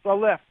 So I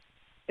left.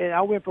 And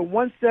I went from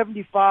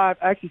 175.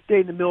 I actually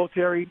stayed in the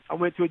military. I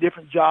went to a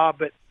different job.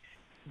 But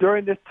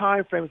during this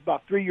time frame, it's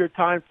about a 3-year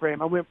time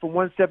frame, I went from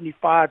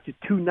 175 to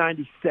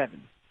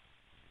 297.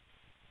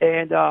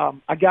 And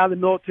I got out of the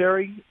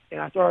military,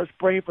 and I started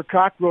spraying for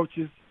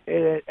cockroaches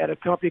at a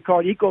company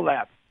called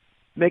Ecolab,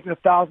 making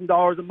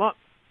 $1,000 a month.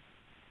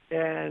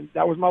 And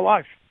that was my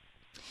life.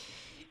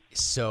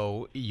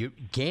 So you're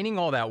gaining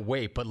all that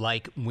weight, but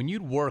like when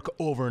you'd work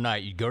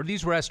overnight, you'd go to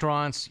these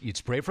restaurants, you'd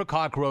spray for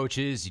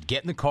cockroaches, you'd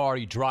get in the car,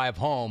 you'd drive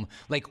home.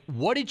 Like,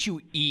 what did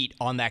you eat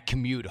on that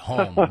commute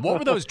home? What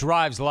were those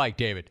drives like,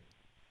 David?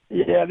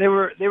 Yeah, they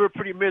were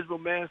pretty miserable,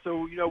 man.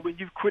 So, when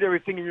you've quit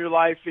everything in your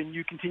life and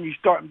you continue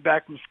starting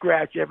back from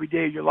scratch every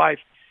day of your life,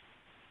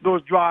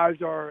 those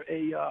drives are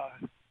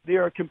they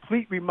are a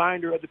complete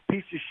reminder of the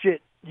piece of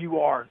shit you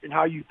are and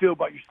how you feel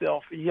about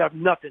yourself, and you have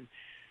nothing.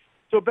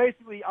 So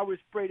basically, I would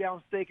spray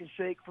down Steak and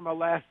Shake for my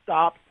last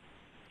stop.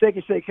 Steak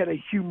and Shake had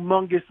a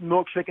humongous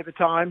milkshake at the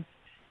time,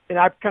 and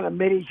I kind of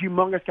made it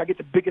humongous. I get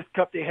the biggest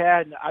cup they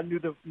had, and I knew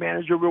the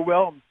manager real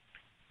well.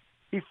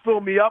 He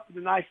filled me up with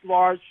a nice,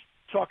 large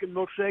chocolate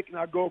milkshake, and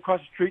I'd go across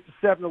the street to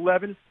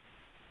 7-Eleven,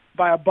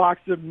 buy a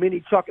box of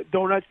mini chocolate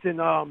donuts,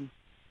 and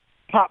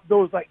pop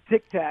those like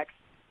Tic Tacs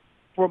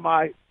for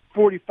my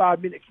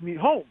 45-minute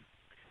commute home.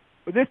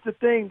 But this is the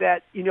thing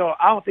that,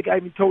 I don't think I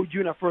even told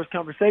you in our first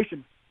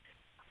conversation.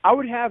 I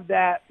would have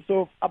that,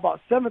 so about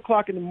 7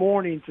 o'clock in the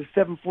morning to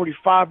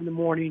 7:45 in the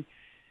morning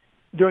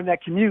during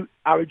that commute,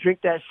 I would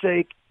drink that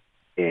shake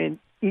and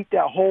eat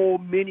that whole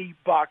mini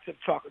box of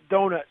chocolate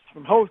donuts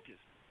from Hostess.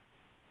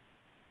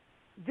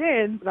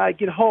 Then, when I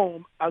get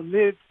home, I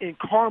lived in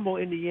Carmel,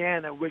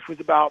 Indiana, which was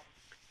about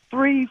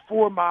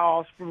 3-4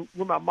 miles from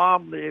where my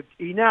mom lived,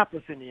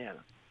 Indianapolis, Indiana.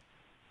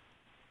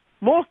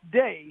 Most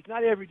days,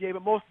 not every day,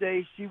 but most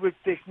days, she would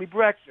fix me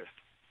breakfast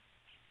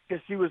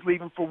because she was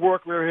leaving for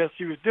work, whatever else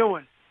she was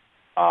doing.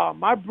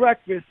 My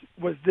breakfast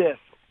was this: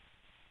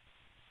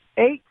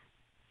 8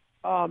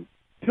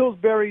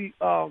 Pillsbury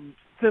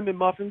cinnamon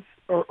muffins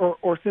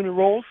or cinnamon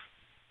rolls,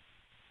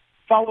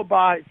 followed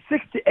by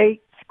 6 to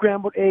 8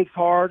 scrambled eggs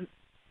hard,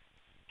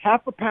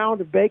 half a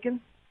pound of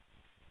bacon,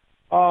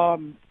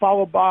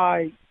 followed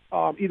by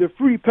either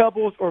Fruity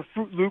Pebbles or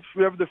Fruit Loops,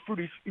 whatever the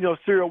fruity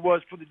cereal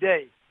was for the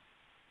day.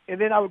 And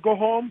then I would go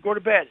home, go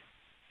to bed,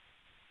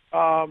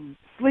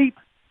 sleep,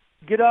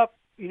 get up,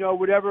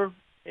 whatever,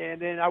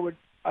 and then I would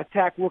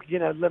attack work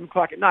again at 11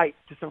 o'clock at night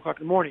to 7 o'clock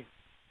in the morning.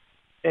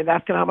 And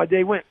that's kind of how my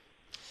day went.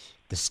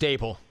 The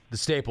staple.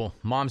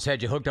 Mom's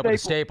had you hooked up with the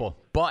staple.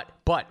 But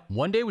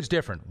one day was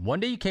different. One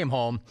day you came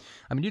home.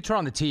 I mean, you turned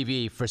on the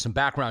TV for some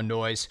background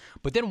noise,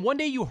 but then one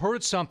day you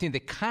heard something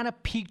that kind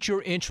of piqued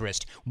your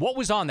interest. What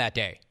was on that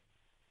day?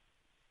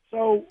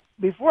 So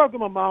before I go to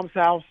my mom's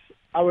house,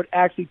 I would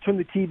actually turn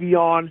the TV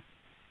on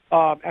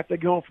after I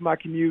get home from my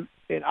commute,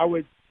 and I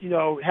would,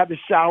 have the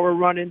shower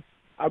running.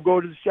 I'd go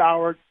to the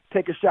shower,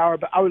 take a shower,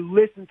 but I would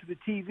listen to the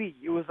TV.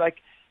 It was like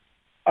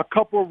a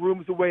couple of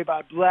rooms away, but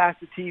I'd blast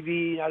the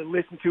TV, and I'd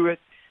listen to it.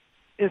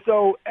 And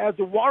so as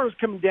the water's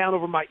coming down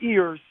over my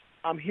ears,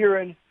 I'm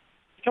hearing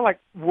kind of like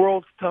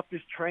World's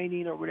Toughest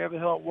Training or whatever the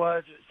hell it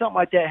was, or something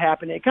like that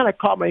happening. It kind of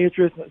caught my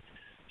interest.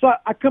 So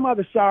I come out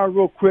of the shower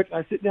real quick,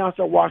 and I sit down and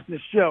start watching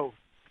the show.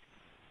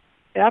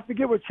 And I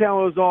forget what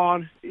channel it was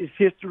on. It's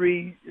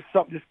History,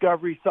 something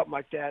Discovery, something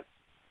like that.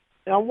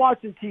 And I'm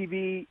watching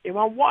TV, and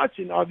I'm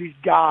watching all these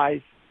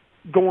guys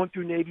going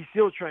through Navy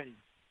SEAL training.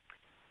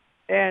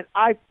 And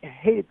I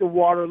hated the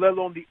water, let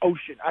alone the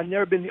ocean. I've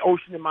never been in the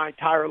ocean in my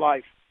entire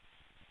life.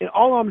 And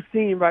all I'm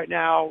seeing right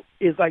now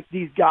is like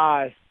these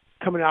guys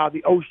coming out of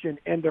the ocean,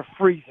 and they're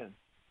freezing.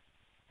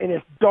 And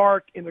it's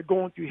dark, and they're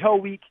going through Hell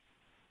Week.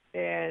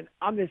 And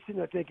I'm just sitting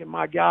there thinking,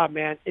 my God,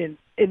 man. And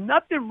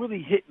nothing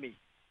really hit me.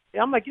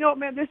 And I'm like,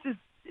 man, this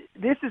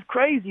is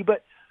crazy.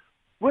 But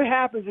what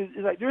happens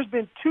is like there's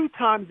been 2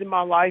 times in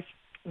my life.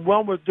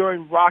 One was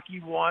during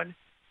Rocky 1,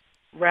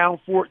 round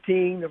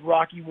 14 of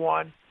Rocky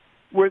 1,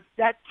 where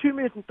that 2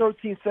 minutes and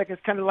 13 seconds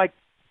kind of like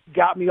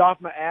got me off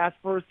my ass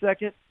for a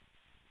second.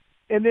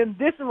 And then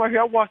this one right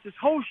here, I watched this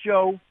whole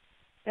show.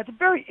 At the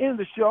very end of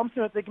the show, I'm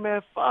sitting there thinking,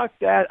 man, fuck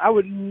that. I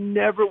would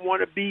never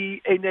want to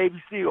be a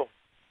Navy SEAL.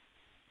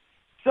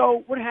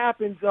 So what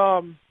happens,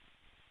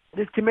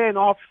 this command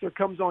officer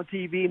comes on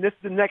TV, and this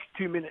is the next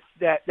 2 minutes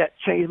that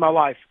changed my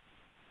life.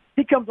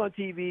 He comes on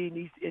TV,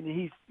 and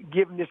he's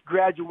giving this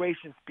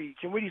graduation speech.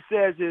 And what he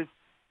says is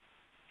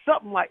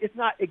something like, it's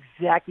not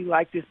exactly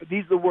like this, but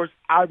these are the words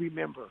I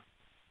remember.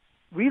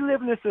 We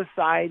live in a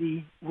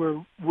society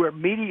where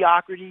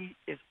mediocrity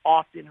is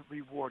often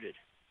rewarded.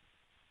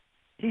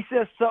 He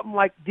says something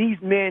like, these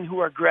men who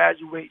are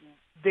graduating,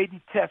 they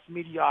detest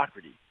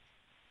mediocrity.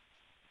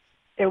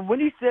 And when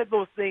he said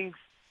those things,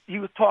 he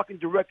was talking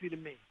directly to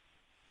me.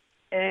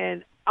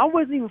 And I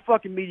wasn't even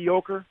fucking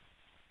mediocre.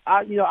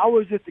 I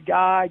was just a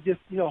guy,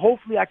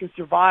 hopefully I can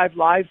survive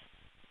life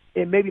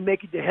and maybe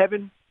make it to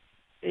heaven,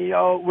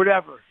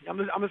 whatever. I'm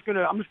just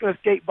gonna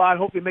skate by and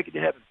hopefully make it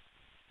to heaven.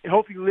 And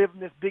hopefully live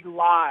in this big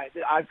lie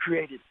that I've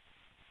created.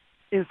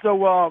 And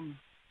so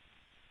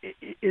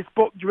it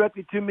spoke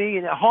directly to me,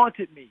 and it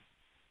haunted me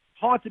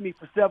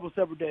for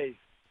several days,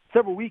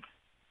 several weeks.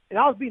 And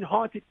I was being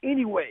haunted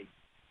anyway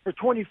for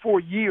 24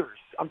 years.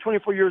 I'm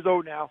 24 years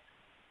old now.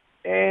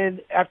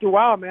 And after a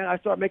while, man, I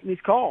started making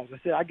these calls. I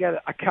said, I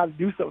gotta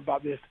do something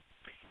about this.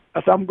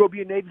 I said, I'm going to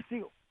be a Navy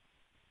SEAL.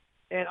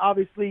 And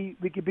obviously,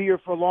 we could be here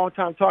for a long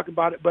time talking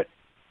about it, but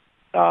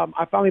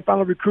I finally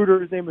found a recruiter.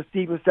 His name was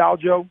Steven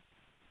Saljo.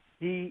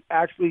 He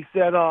actually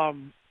said,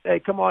 hey,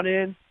 come on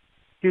in.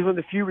 He was one of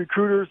the few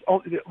recruiters,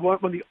 one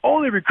of the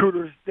only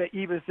recruiters that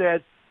even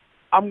said,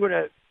 I'm going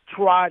to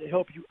try to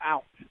help you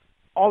out.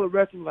 All the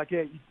rest of them were like,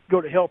 hey, you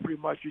go to hell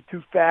pretty much. You're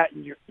too fat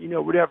and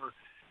you're, whatever.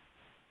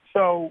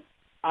 So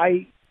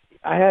I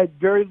had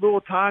very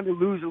little time to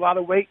lose a lot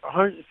of weight,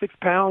 106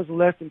 pounds in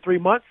less than 3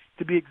 months,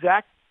 to be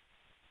exact.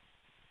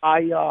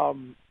 I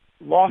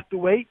lost the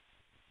weight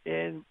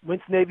and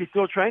went to Navy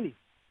SEAL training.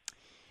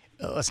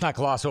 Let's not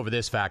gloss over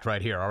this fact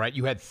right here, all right?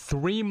 You had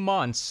 3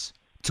 months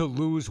to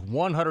lose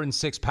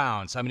 106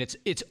 pounds. I mean,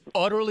 it's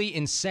utterly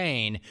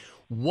insane.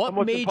 What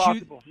Almost made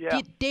impossible, you,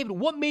 yeah. David,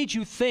 what made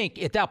you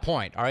think at that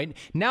point, all right?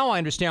 Now I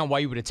understand why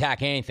you would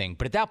attack anything,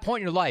 but at that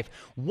point in your life,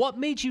 what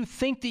made you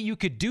think that you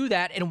could do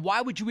that, and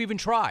why would you even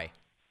try?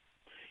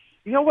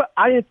 You know what?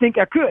 I didn't think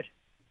I could.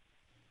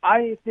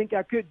 I didn't think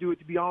I could do it,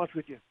 to be honest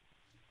with you.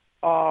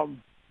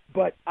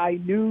 But I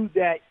knew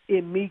that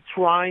in me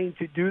trying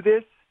to do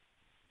this,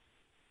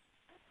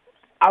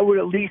 I would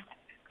at least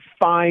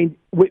find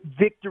what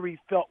victory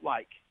felt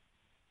like.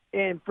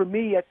 And for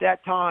me at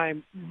that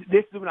time,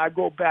 this is when I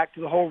go back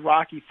to the whole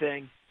Rocky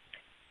thing,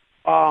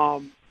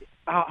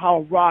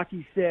 how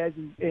Rocky says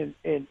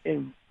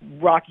in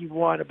Rocky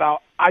 1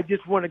 about, I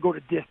just want to go to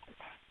distance.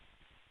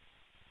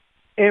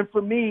 And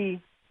for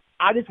me,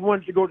 I just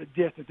wanted to go the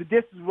distance. The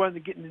distance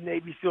wasn't getting the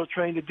Navy SEAL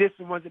training. The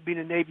distance wasn't being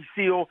a Navy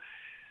SEAL.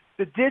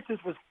 The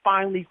distance was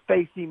finally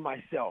facing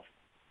myself.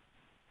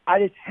 I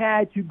just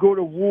had to go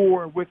to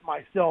war with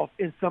myself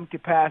in some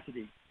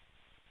capacity.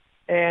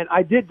 And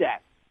I did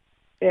that.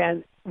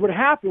 And what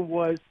happened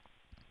was,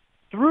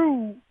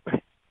 through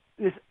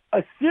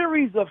a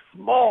series of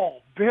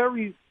small,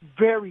 very,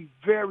 very,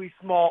 very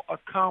small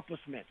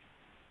accomplishments,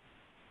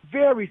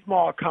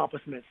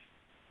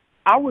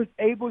 I was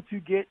able to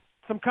get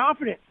some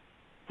confidence,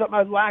 something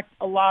I lacked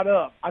a lot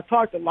of. I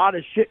talked a lot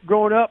of shit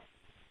growing up.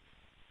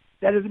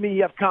 That doesn't mean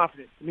you have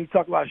confidence. It means you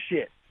talk a lot of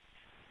shit.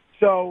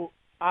 So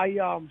I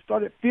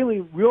started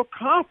feeling real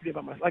confident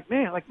about myself. Like,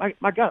 man, like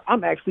my God,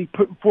 I'm actually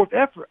putting forth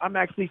effort. I'm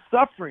actually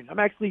suffering.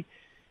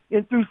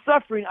 And through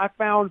suffering, I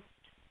found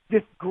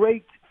this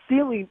great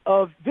feeling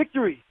of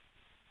victory,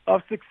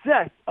 of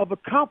success, of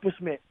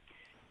accomplishment.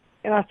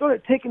 And I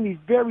started taking these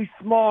very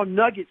small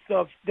nuggets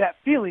of that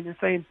feeling and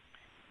saying,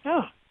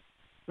 oh,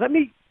 let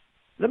me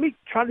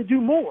try to do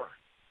more.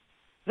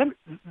 Let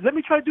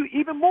me try to do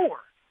even more.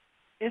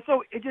 And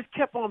so it just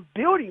kept on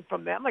building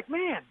from that. I'm like,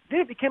 man,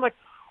 then it became like,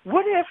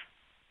 what if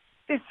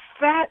this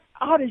fat,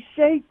 out of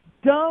shape,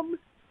 dumb,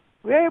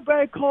 what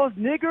everybody calls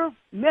nigger,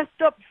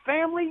 messed up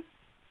family,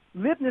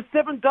 lived in a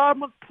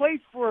 $7 place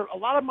for a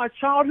lot of my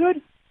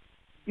childhood,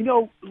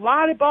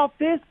 lied about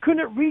this,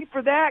 couldn't read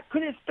for that,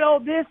 couldn't spell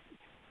this.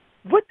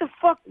 What the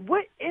fuck?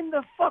 What in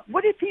the fuck?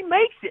 What if he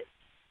makes it?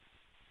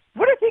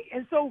 What if he?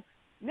 And so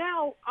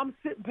now I'm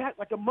sitting back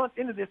like a month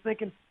into this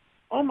thinking,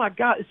 oh my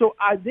God. So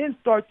I then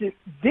start to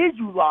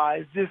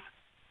visualize this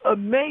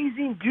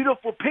amazing,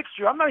 beautiful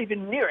picture. I'm not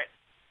even near it.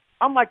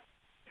 I'm like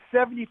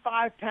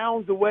 75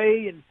 pounds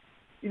away, and,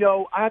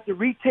 I have to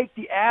retake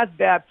the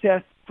ASVAB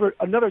test for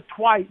another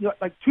twice,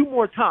 like 2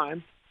 more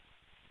times.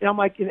 And I'm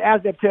like, in the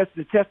ASVAB test,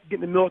 the test to get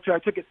in the military, I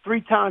took it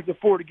 3 times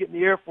before to get in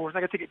the Air Force. I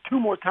got to take it 2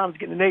 more times to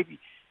get in the Navy.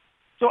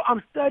 So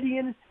I'm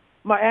studying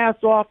my ass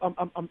off.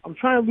 I'm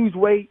trying to lose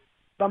weight,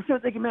 but I'm still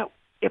thinking, man,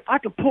 if I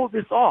can pull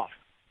this off,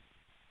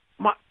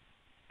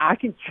 I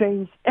can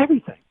change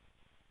everything.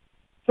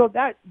 So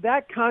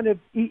that kind of,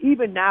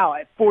 even now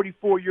at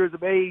 44 years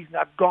of age, and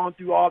I've gone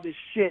through all this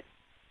shit,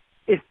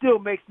 it still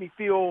makes me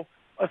feel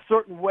a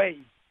certain way.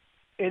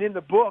 And in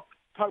the book,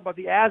 talk about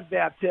the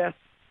ASVAB test,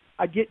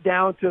 I get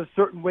down to a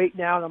certain weight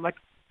now, and I'm like,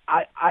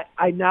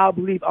 I now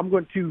believe I'm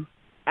going to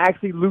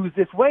actually lose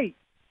this weight,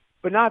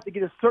 but not to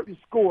get a certain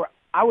score.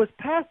 I was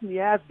passing the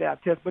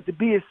ASVAB test, but to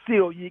be a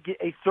SEAL, you get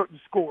a certain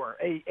score,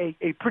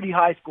 a pretty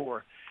high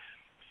score.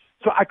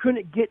 So I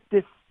couldn't get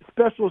this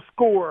special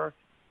score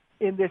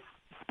in this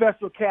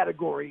special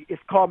category.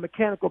 It's called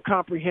mechanical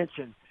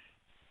comprehension.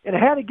 And I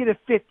had to get a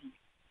 50.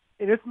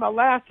 And this is my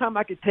last time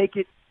I could take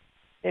it.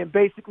 And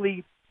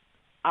basically,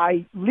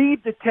 I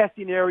leave the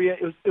testing area.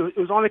 It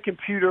was on a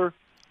computer,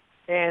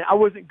 and I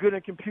wasn't good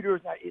at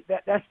computers.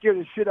 That scared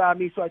the shit out of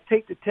me. So I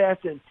take the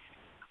test, and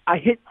I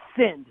hit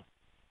send.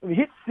 When you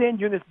hit send,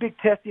 you're in this big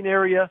testing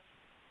area,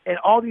 and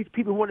all these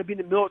people who want to be in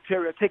the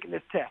military are taking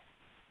this test.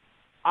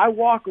 I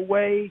walk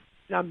away,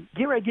 and I'm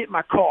getting ready to get in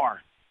my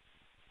car.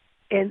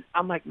 And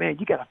I'm like, man,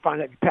 you got to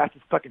find out if you pass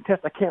this fucking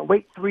test. I can't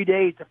wait 3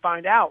 days to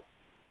find out,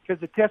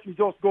 because the test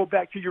results go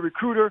back to your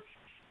recruiter.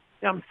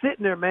 And I'm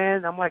sitting there, man,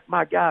 and I'm like,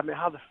 my God, man,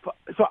 how the fuck?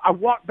 So I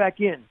walk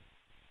back in,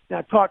 and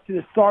I talk to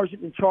the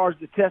sergeant in charge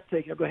of the test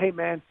taking. I go, hey,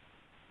 man,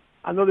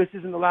 I know this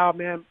isn't allowed,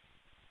 man.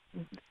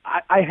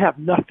 I have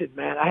nothing,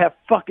 man. I have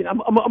fucking, I'm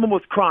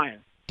almost crying.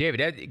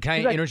 David,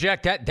 can I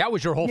interject? That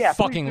was your whole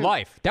fucking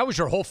life. That was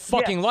your whole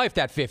fucking life,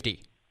 that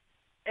 50.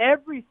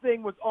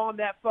 Everything was on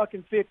that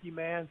fucking 50,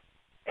 man.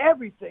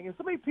 Everything. And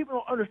so many people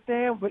don't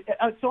understand. But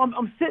so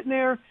I'm sitting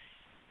there,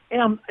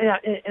 and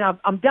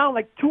I'm down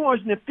like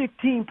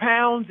 215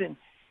 pounds, and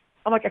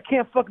I'm like, I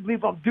can't fucking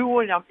believe what I'm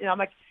doing. And I'm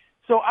like,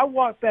 so I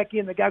walk back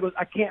in. The guy goes,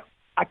 I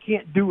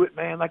can't do it,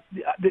 man. Like,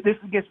 this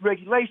is against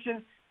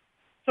regulation.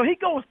 So he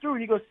goes through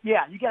and he goes,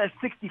 yeah, you got a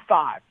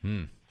 65.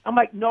 I'm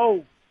like,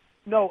 no,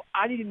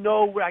 I need to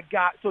know what I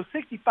got. So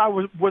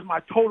 65 was my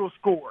total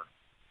score,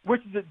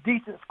 which is a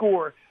decent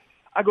score.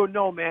 I go,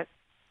 no, man,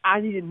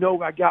 I need to know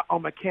what I got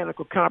on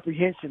mechanical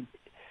comprehension.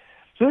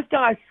 So this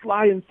guy's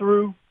sliding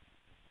through,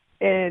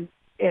 and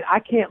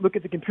I can't look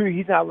at the computer.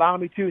 He's not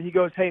allowing me to. And he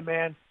goes, hey,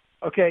 man,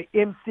 okay,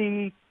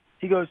 MC.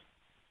 He goes,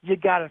 you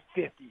got a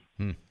 50.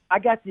 I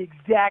got the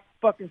exact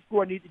fucking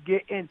score I need to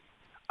get. And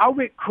I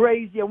went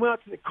crazy. I went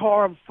out to the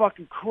car. I'm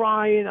fucking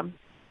crying.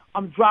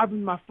 I'm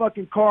driving my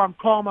fucking car. I'm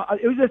calling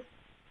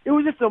it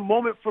was just a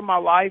moment for my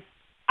life.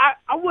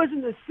 I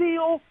wasn't a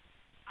SEAL.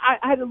 I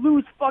had to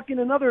lose fucking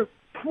another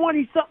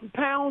 20-something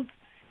pounds.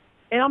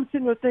 And I'm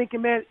sitting there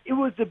thinking, man, it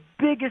was the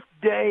biggest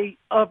day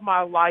of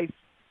my life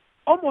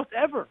almost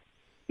ever.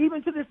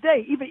 Even to this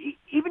day,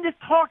 even just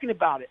talking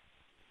about it.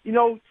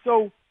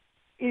 So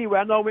anyway,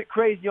 I know I went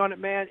crazy on it,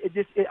 man.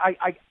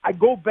 I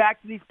go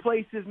back to these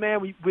places,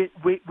 man,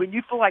 when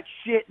you feel like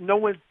shit and no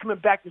one's coming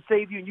back to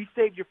save you, and you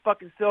save your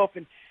fucking self,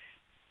 and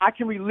I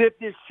can relive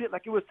this shit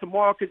like it was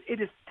tomorrow, because it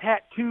is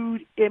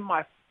tattooed in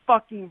my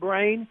fucking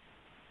brain.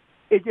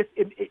 it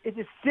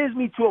just sends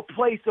me to a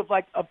place of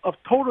like of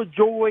total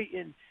joy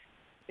and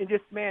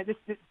just, man,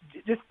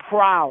 just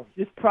proud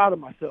of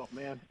myself,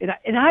 man. And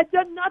I had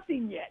done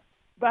nothing yet,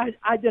 but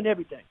I'd done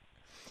everything.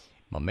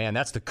 Well, man,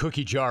 that's the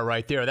cookie jar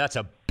right there. That's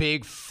a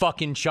big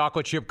fucking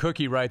chocolate chip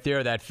cookie right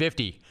there, that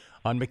 50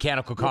 on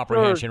mechanical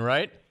comprehension,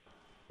 right?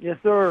 Yes,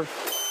 sir.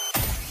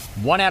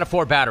 1 out of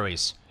 4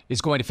 batteries is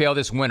going to fail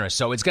this winter,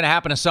 so it's going to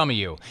happen to some of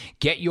you.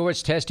 Get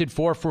yours tested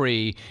for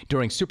free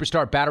during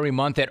Superstar Battery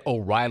Month at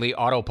O'Reilly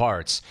Auto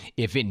Parts.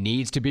 If it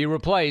needs to be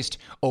replaced,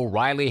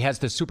 O'Reilly has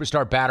the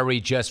Superstar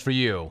battery just for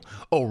you.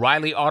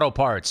 O'Reilly Auto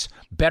Parts.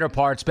 Better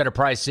parts, better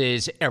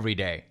prices every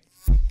day.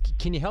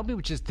 Can you help me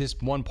with just this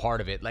one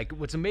part of it? Like,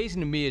 what's amazing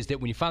to me is that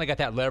when you finally got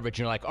that leverage,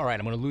 you're like, all right,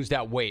 I'm going to lose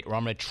that weight, or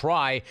I'm going to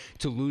try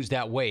to lose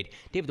that weight.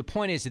 Dave, the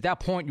point is, at that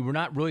point, you were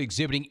not really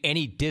exhibiting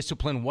any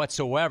discipline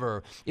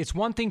whatsoever. It's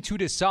one thing to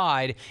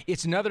decide.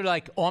 It's another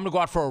like, oh, I'm going to go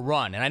out for a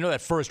run. And I know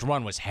that first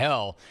run was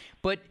hell,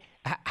 but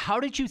how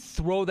did you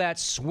throw that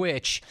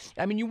switch?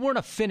 I mean, you weren't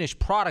a finished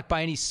product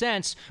by any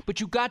sense, but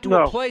you got to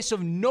a place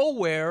of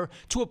nowhere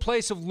to a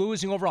place of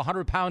losing over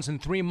 100 pounds in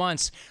 3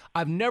 months.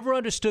 I've never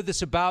understood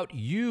this about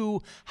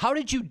you. How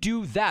did you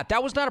do that?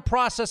 That was not a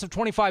process of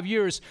 25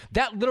 years.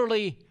 That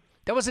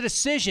was a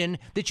decision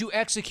that you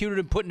executed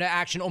and put into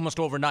action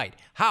almost overnight.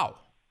 How?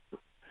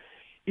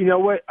 You know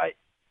what?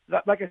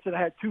 Like I said,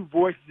 I had two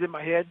voices in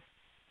my head.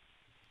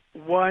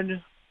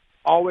 One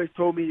always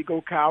told me to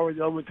go cower.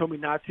 The other one told me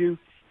not to.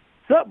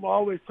 Something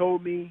always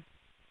told me,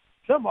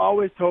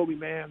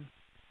 man,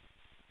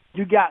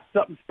 you got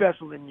something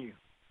special in you.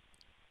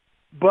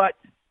 But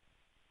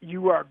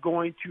you are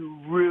going to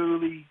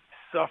really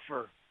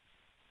suffer.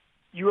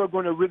 You are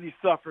going to really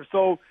suffer.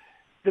 So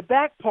the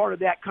back part of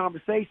that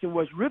conversation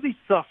was really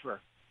suffer.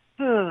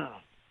 I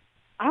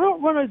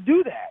don't want to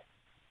do that.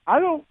 I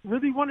don't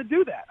really want to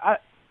do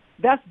that.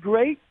 That's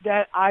great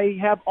that I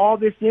have all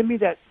this in me,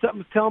 that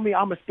something's telling me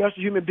I'm a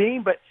special human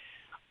being, but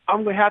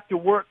I'm going to have to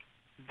work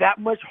that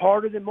much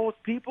harder than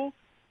most people.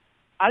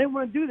 I didn't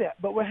want to do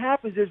that. But what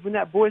happens is when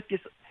that voice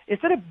gets,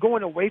 instead of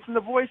going away from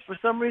the voice, for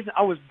some reason,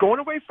 I was going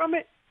away from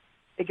it.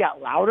 It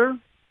got louder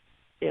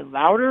and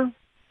louder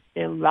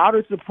and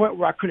louder to the point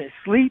where I couldn't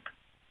sleep.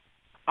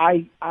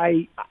 I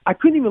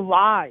couldn't even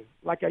lie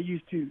like I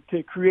used to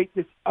create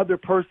this other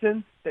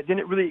person that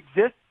didn't really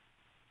exist.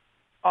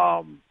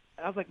 And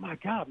I was like, my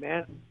God,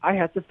 man, I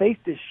have to face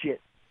this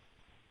shit.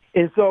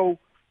 And so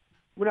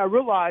when I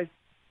realized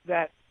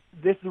that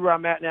this is where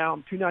I'm at now,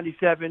 I'm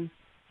 297,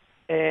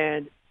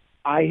 and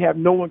I have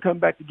no one coming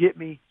back to get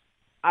me,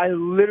 I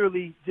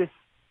literally just,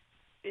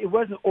 it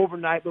wasn't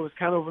overnight, but it was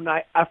kind of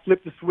overnight. I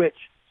flipped the switch.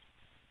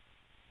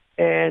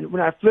 And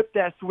when I flipped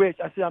that switch,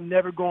 I said, I'm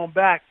never going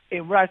back.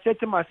 And what I said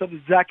to myself is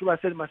exactly what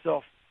I said to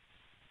myself.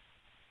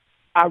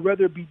 I'd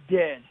rather be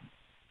dead.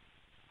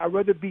 I'd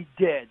rather be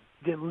dead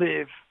than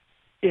live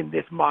in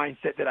this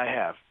mindset that I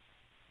have,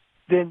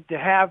 than to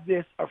have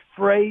this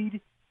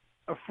afraid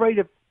of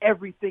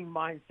everything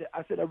mindset.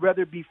 I said, I'd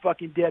rather be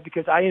fucking dead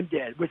because I am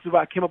dead, which is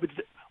why I came up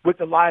with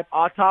the live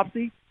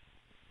autopsy.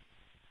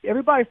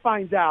 Everybody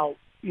finds out,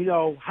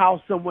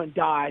 how someone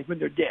died when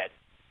they're dead.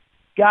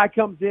 Guy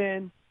comes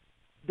in,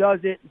 does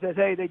it, and says,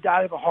 hey, they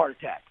died of a heart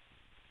attack.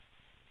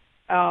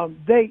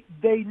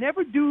 They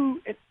never do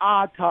an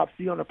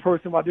autopsy on a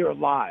person while they're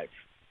alive.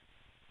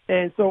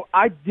 And so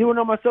I did it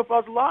on myself while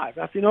I was alive.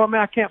 I said, you know what,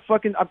 man, I can't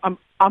fucking,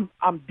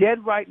 I'm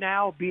dead right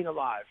now being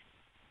alive.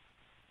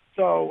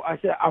 So I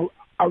said,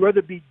 I'd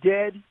rather be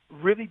dead,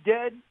 really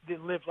dead,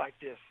 than live like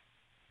this.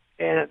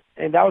 And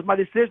that was my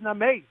decision I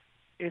made.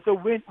 And so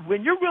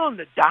when you're willing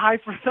to die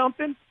for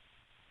something,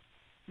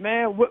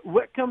 man,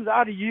 what comes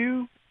out of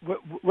you,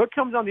 what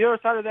comes on the other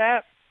side of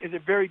that is a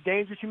very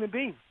dangerous human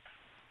being.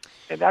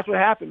 And that's what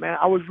happened, man.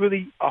 I was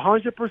really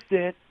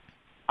 100%,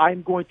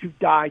 I'm going to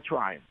die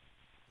trying.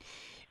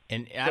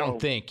 And I don't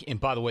think,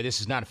 and by the way,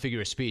 this is not a figure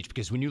of speech,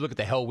 because when you look at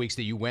the hell weeks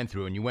that you went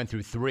through, and you went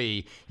through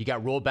 3, you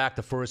got rolled back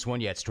the first one,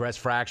 you had stress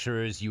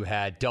fractures, you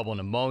had double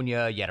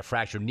pneumonia, you had a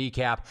fractured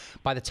kneecap.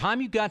 By the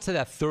time you got to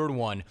that third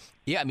one,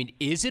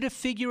 is it a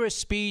figure of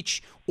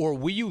speech, or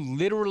were you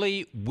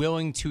literally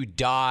willing to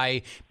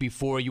die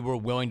before you were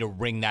willing to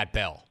ring that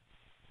bell?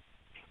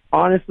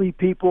 Honestly,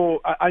 people,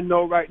 I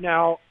know right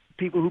now,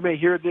 people who may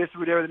hear this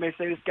or whatever, they may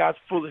say this guy's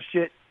full of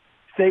shit.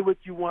 Say what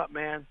you want,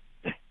 man.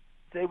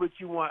 Say what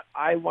you want.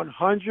 I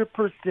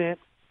 100%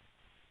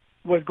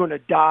 was going to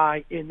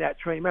die in that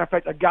training. Matter of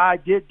fact, a guy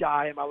did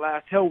die in my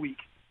last hell week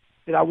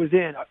that I was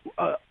in,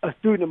 a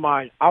student of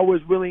mine. I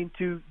was willing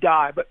to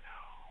die. But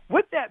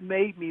what that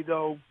made me,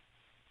 though,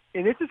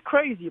 and this is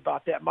crazy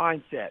about that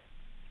mindset,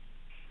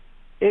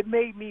 it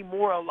made me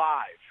more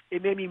alive.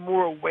 It made me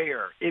more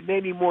aware. It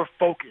made me more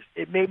focused.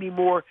 It made me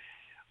more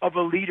of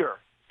a leader.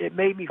 It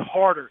made me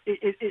harder.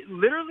 It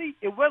literally,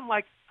 it wasn't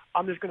like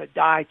I'm just going to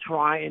die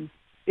trying.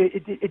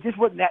 It just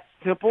wasn't that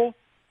simple.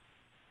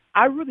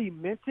 I really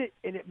meant it,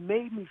 and it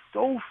made me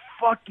so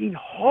fucking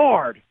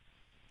hard.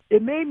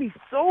 It made me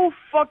so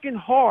fucking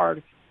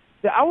hard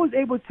that I was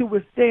able to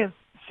withstand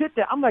shit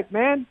that I'm like,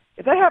 man,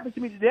 if that happened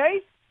to me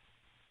today,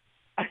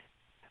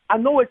 I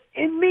know it's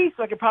in me,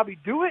 so I could probably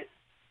do it,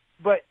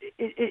 but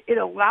it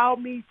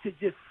allowed me to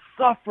just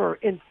suffer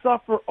and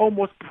suffer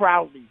almost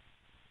proudly.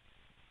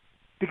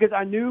 Because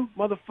I knew,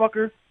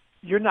 motherfucker,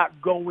 you're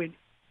not going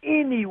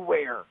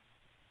anywhere.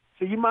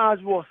 So you might as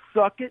well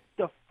suck it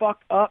the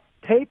fuck up,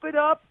 tape it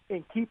up,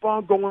 and keep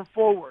on going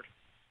forward.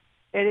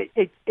 And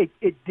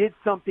it did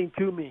something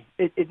to me.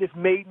 It just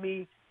made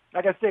me,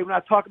 like I say, when I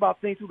talk about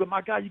things, people go,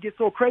 my God, you get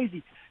so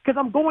crazy. Because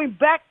I'm going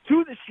back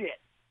to the shit.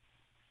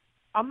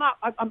 I'm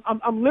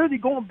literally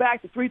going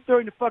back to 3:30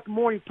 in the fucking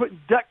morning, putting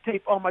duct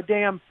tape on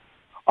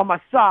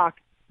my sock,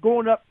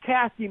 going up,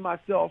 casting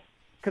myself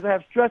because I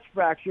have stress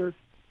fractures.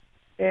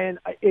 And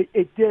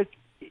it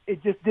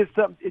just did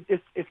something.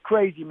 It's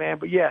crazy, man.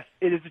 But yes,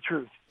 it is the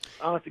truth.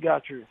 Honest to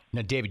God, truth.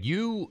 Now, David,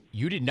 you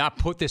did not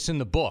put this in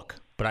the book,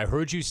 but I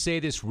heard you say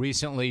this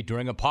recently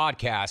during a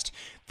podcast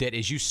that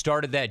as you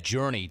started that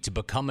journey to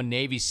become a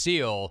Navy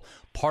SEAL,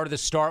 part of the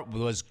start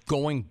was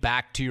going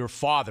back to your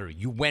father.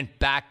 You went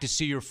back to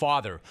see your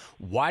father.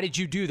 Why did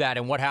you do that,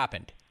 and what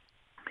happened?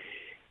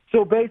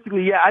 So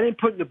basically, yeah, I didn't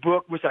put in the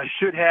book, which I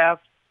should have,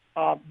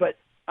 but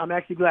I'm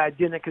actually glad I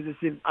didn't because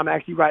I'm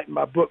actually writing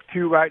my book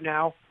too right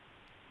now.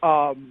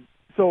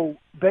 So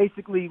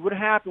basically what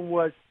happened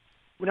was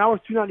when I was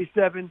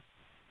 297,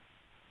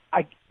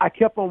 I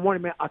kept on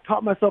wanting, man, I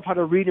taught myself how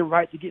to read and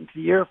write to get into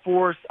the Air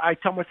Force. I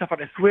taught myself how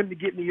to swim to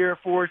get in the Air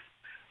Force.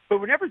 But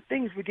whenever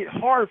things would get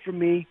hard for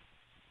me,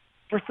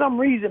 for some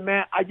reason,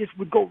 man, I just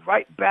would go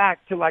right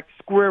back to like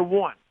square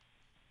one,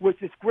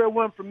 which is square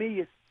one for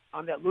me is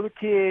I'm that little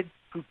kid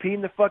who peed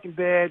in the fucking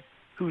bed,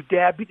 whose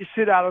dad beat the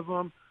shit out of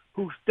him,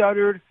 who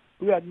stuttered,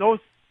 who had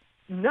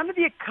none of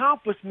the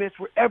accomplishments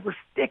were ever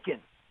sticking.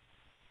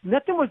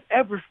 Nothing was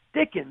ever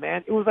sticking,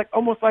 man. It was like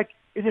almost like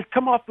it just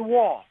come off the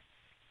wall.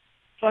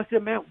 So I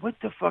said, man, what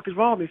the fuck is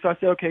wrong with me? So I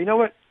said, okay, you know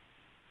what?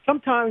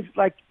 Sometimes,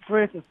 like,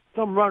 for instance,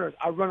 some runners,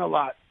 I run a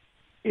lot.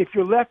 If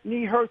your left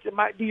knee hurts, it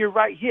might be your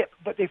right hip,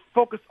 but they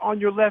focus on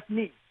your left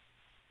knee.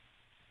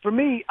 For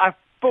me, I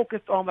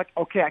focused on, like,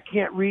 okay, I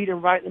can't read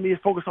and write. Let me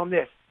just focus on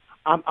this.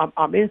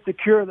 I'm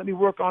insecure. Let me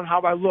work on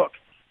how I look.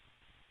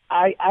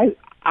 I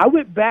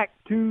went back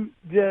to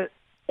the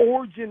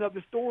origin of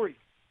the story.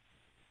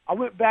 I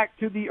went back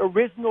to the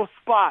original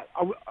spot.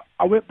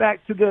 I went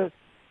back to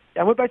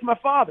my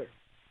father.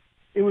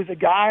 It was a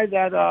guy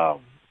that,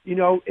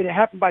 and it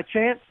happened by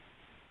chance.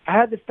 I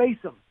had to face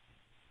him.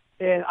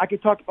 And I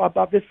could talk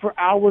about this for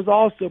hours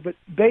also, but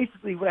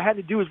basically what I had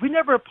to do is we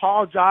never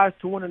apologized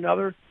to one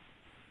another.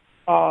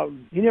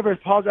 He never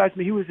apologized to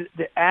me. He was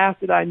the ass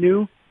that I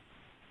knew.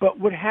 But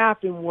what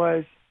happened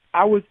was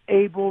I was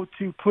able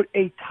to put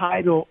a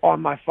title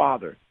on my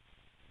father.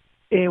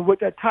 And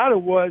what that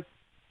title was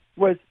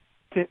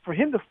for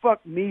him to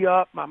fuck me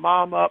up, my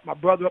mom up, my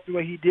brother up the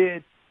way he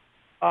did.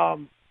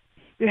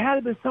 There had to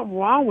have been something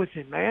wrong with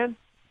him, man,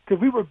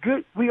 because we were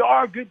good. We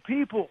are good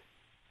people.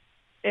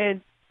 And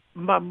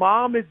my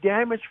mom is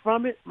damaged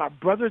from it. My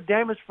brother's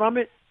damaged from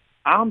it.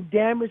 I'm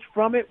damaged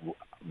from it.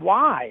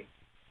 Why?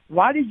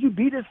 Why did you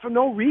beat us for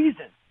no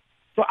reason?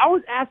 So I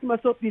was asking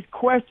myself these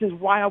questions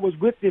why I was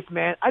with this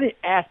man. I didn't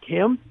ask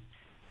him,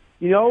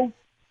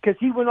 because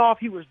he went off.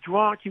 He was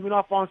drunk. He went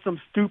off on some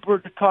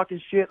stupor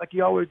talking shit like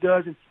he always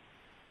does. And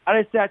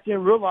I just sat there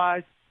and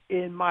realized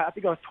I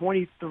think I was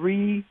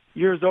 23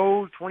 years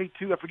old,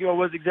 22, I forget what it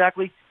was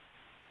exactly.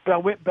 But I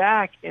went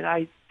back and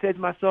I said to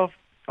myself,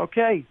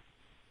 okay,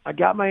 I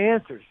got my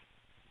answers.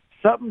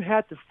 Something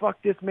had to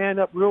fuck this man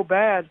up real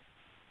bad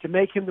to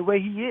make him the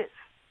way he is.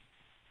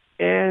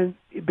 And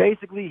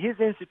basically his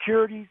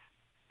insecurities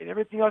and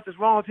everything else that's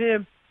wrong with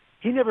him,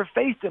 he never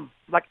faced them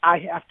like I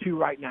have to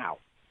right now.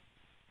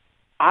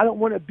 I don't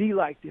want to be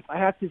like this. I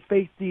have to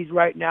face these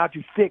right now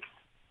to fix.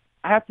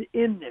 I have to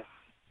end this.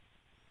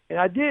 And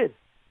I did.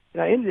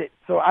 And I ended it.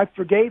 So I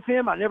forgave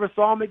him. I never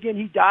saw him again.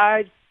 He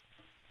died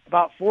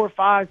about 4 or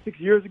 5, 6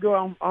 years ago.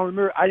 I don't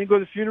remember. I didn't go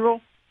to the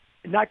funeral.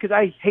 And not because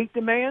I hate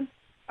the man.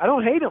 I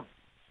don't hate him.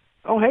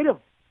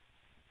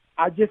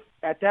 I just,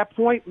 at that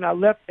point, when I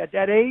left at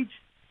that age,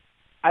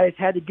 I just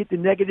had to get the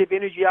negative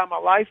energy out of my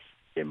life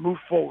and move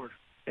forward.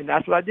 And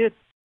that's what I did.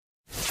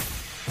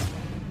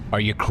 Are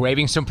you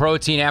craving some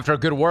protein after a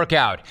good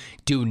workout?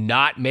 Do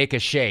not make a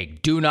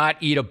shake. Do not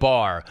eat a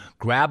bar.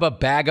 Grab a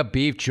bag of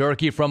beef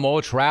jerky from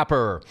Old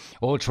Trapper.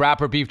 Old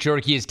Trapper beef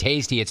jerky is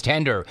tasty. It's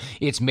tender.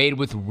 It's made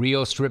with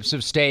real strips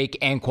of steak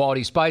and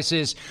quality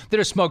spices that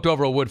are smoked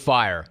over a wood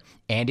fire.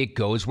 And it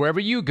goes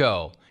wherever you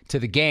go. To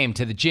the game,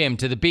 to the gym,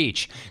 to the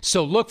beach.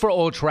 So look for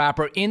Old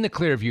Trapper in the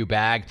Clearview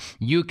bag.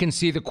 You can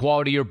see the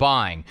quality you're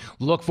buying.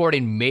 Look for it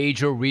in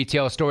major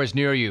retail stores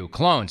near you.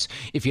 Clones,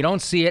 if you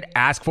don't see it,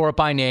 ask for it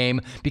by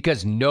name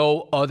because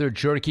no other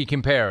jerky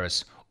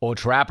compares. Old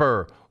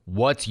Trapper,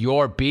 what's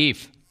your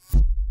beef?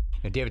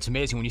 Now, David, it's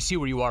amazing when you see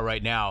where you are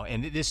right now,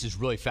 and this is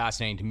really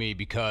fascinating to me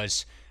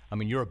because,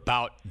 you're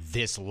about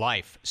this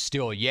life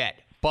still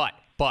yet. But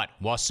But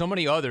while so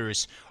many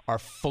others are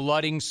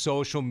flooding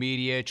social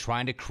media,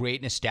 trying to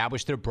create and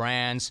establish their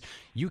brands,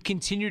 you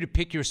continue to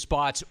pick your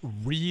spots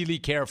really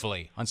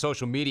carefully on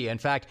social media. In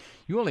fact,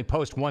 you only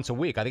post once a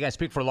week. I think I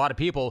speak for a lot of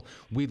people.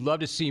 We'd love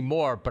to see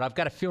more, but I've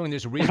got a feeling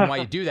there's a reason why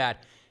you do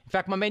that. In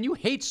fact, my man, you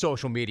hate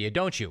social media,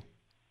 don't you?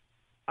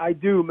 I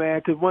do,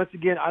 man, because once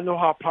again, I know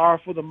how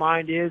powerful the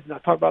mind is, and I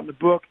talk about in the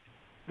book,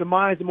 the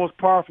mind is the most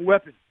powerful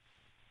weapon,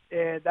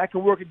 and that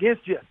can work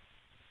against you.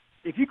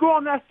 If you go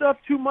on that stuff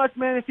too much,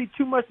 man, and see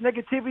too much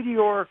negativity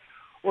or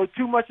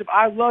too much of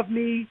I love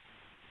me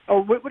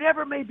or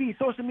whatever it may be,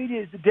 social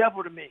media is the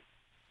devil to me.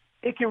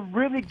 It can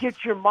really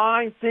get your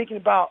mind thinking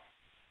about,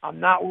 I'm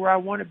not where I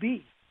want to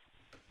be.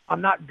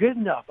 I'm not good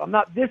enough. I'm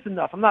not this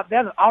enough. I'm not that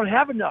enough. I don't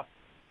have enough.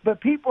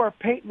 But people are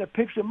painting a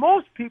picture.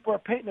 Most people are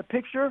painting a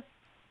picture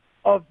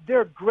of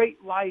their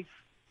great life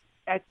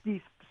at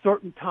these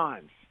certain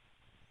times.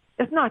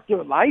 It's not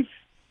their life.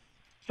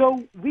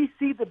 So we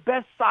see the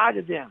best side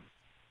of them.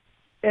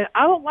 And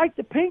I don't like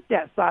to paint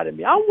that side of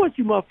me. I don't want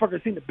you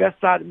motherfuckers seeing the best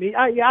side of me.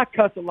 I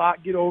cuss a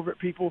lot. Get over it,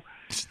 people.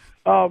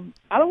 I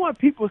don't want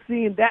people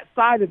seeing that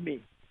side of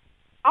me.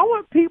 I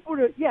want people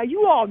to,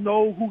 you all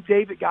know who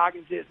David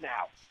Goggins is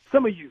now.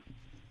 Some of you.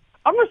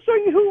 I'm going to show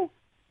you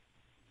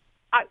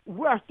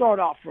where I start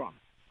off from.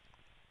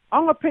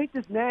 I'm going to paint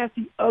this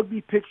nasty,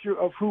 ugly picture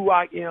of who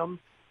I am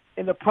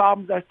and the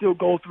problems I still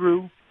go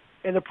through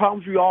and the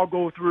problems we all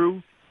go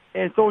through.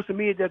 And social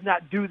media does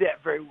not do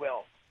that very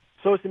well.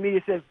 Social media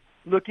says,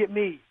 look at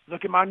me.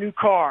 Look at my new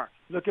car.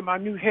 Look at my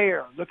new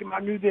hair. Look at my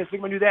new this. Look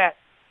at my new that.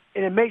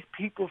 And it makes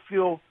people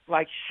feel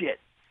like shit.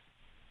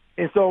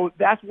 And so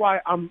that's why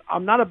I'm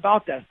not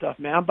about that stuff,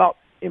 man. I'm about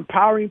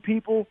empowering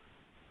people,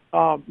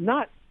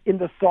 not in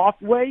the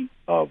soft way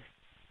of,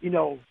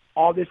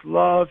 all this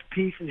love,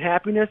 peace, and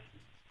happiness.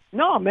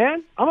 No,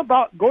 man. I'm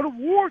about go to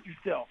war with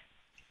yourself.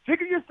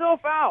 Figure yourself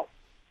out.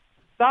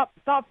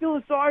 Stop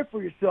feeling sorry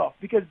for yourself,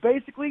 because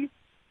basically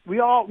we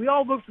all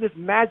look for this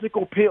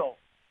magical pill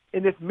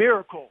and this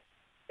miracle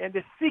and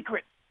this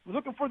secret. We're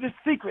looking for this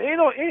secret.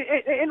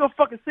 Ain't no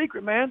fucking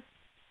secret, man.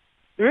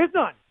 There is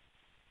none.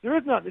 There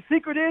is none. The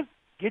secret is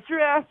get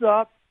your ass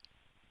up,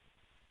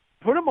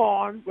 put them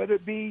on, whether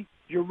it be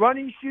your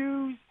running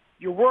shoes,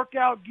 your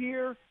workout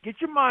gear,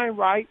 get your mind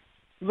right,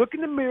 look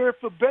in the mirror,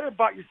 feel better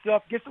about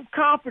yourself, get some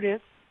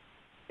confidence,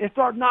 and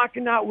start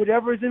knocking out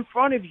whatever is in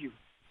front of you.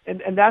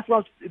 And that's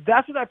what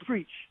I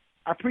preach.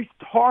 I preach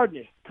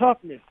hardness,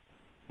 toughness,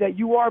 that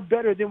you are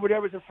better than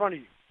whatever's in front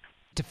of you.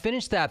 To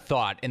finish that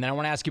thought, and then I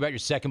want to ask you about your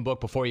second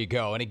book before you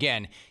go. And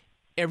again,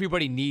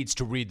 everybody needs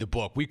to read the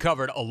book. We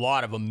covered a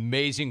lot of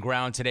amazing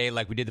ground today,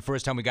 like we did the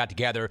first time we got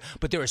together,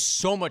 but there is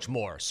so much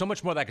more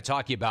that I could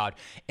talk to you about.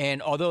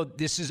 And although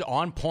this is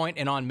on point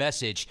and on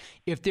message,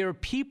 if there are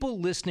people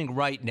listening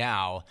right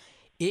now,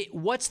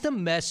 what's the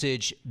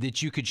message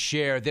that you could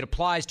share that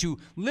applies to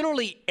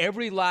literally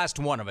every last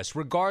one of us,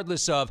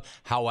 regardless of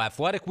how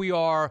athletic we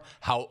are,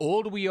 how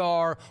old we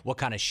are, what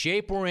kind of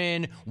shape we're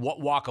in,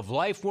 what walk of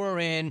life we're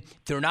in?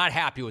 They're not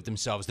happy with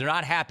themselves. They're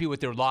not happy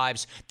with their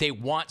lives. They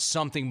want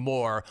something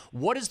more.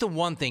 What is the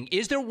one thing?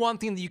 Is there one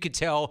thing that you could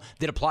tell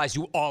that applies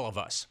to all of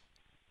us?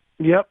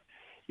 Yep.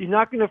 You're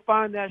not going to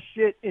find that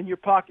shit in your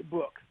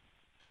pocketbook.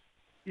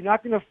 You're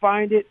not going to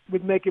find it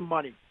with making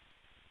money.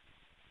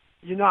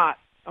 You're not.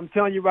 I'm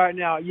telling you right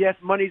now, yes,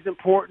 money's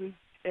important,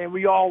 and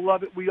we all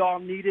love it. We all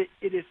need it.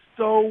 It is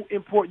so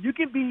important. You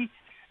can be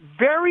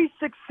very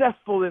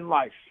successful in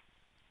life,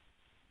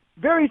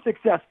 very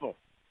successful.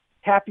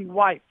 Happy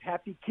wife,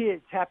 happy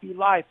kids, happy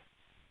life,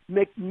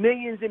 make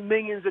millions and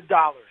millions of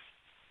dollars.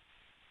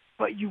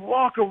 But you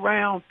walk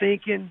around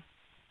thinking,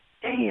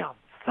 damn,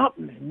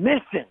 something's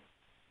missing.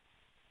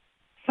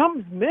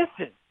 Something's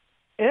missing.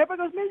 And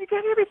everybody goes, man, you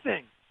got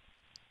everything.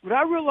 What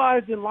I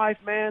realized in life,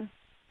 man,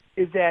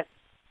 is that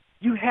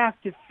you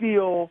have to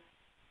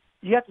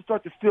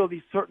start to fill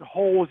these certain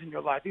holes in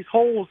your life. These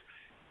holes,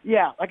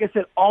 like I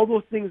said, all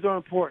those things are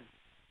important.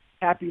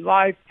 Happy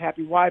life,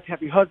 happy wife,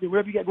 happy husband,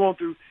 whatever you got going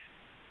through.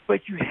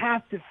 But you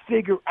have to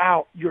figure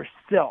out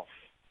yourself.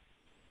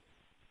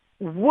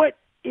 What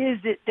is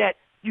it that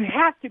you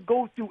have to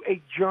go through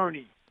a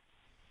journey?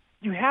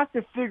 You have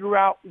to figure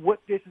out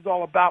what this is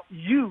all about.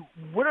 You,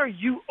 what are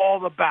you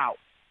all about?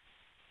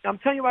 And I'm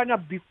telling you right now,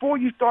 before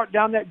you start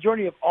down that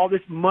journey of all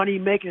this money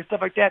making and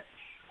stuff like that,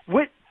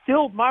 what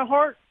filled my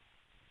heart,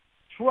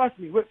 trust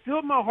me, what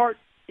filled my heart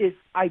is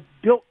I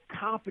built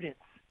confidence.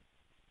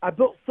 I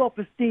built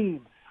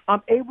self-esteem.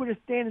 I'm able to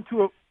stand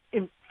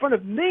in front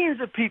of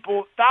millions of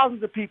people,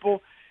 thousands of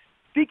people,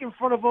 speak in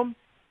front of them,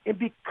 and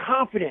be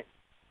confident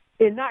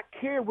and not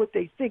care what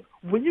they think.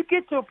 When you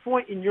get to a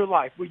point in your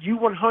life where you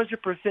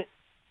 100%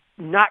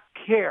 not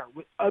care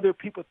what other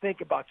people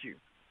think about you,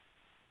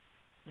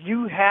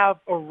 you have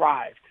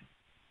arrived.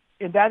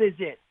 And that is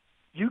it.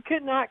 You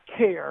cannot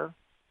care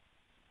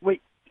what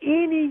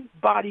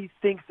anybody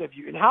thinks of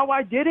you. And how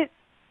I did it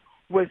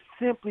was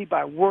simply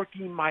by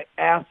working my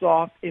ass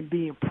off and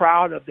being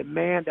proud of the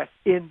man that's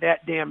in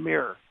that damn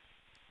mirror.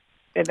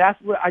 And that's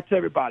what I tell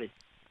everybody.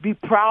 Be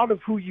proud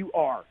of who you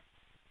are.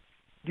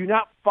 Do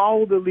not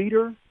follow the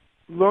leader.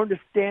 learn to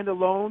stand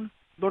alone,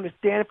 learn to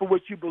stand for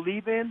what you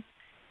believe in.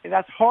 And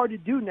that's hard to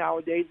do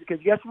nowadays because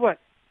guess what?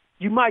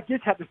 You might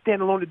just have to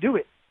stand alone to do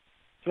it.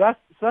 So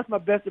that's my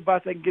best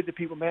advice I can give to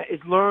people, man, is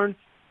learn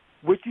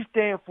what you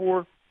stand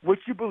for, what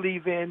you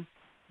believe in,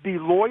 be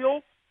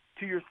loyal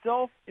to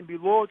yourself and be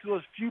loyal to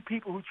those few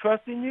people who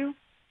trust in you.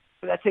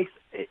 But that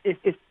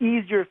it's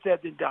easier said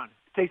than done.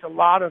 It takes a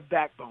lot of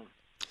backbone.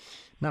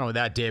 Not only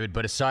that, David,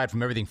 but aside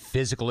from everything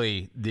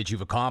physically that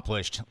you've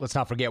accomplished, let's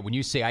not forget, when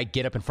you say I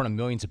get up in front of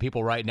millions of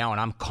people right now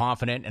and I'm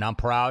confident and I'm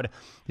proud,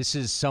 this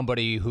is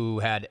somebody who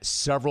had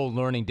several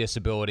learning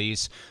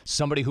disabilities,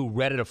 somebody who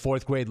read at a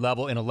fourth grade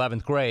level in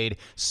 11th grade,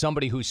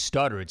 somebody who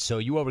stuttered. So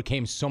you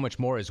overcame so much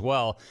more as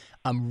well.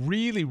 I'm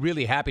really,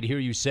 really happy to hear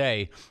you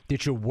say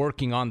that you're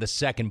working on the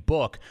second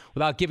book.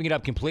 Without giving it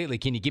up completely,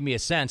 can you give me a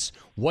sense?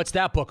 What's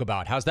that book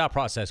about? How's that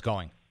process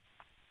going?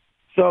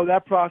 So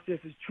that process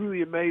is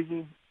truly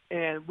amazing.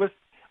 And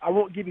I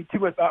won't give you too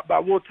much, but I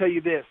will tell you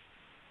this.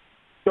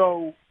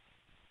 So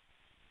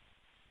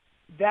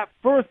that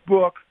first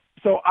book,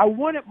 so I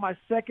wanted my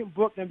second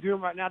book that I'm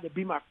doing right now to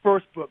be my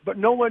first book, but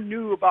no one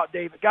knew about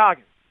David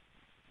Goggins.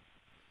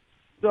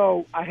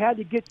 So I had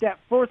to get that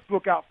first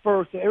book out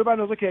first so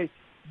everybody knows, okay,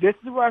 this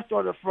is where I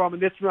started from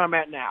and this is where I'm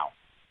at now.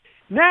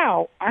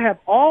 Now I have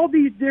all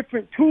these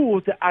different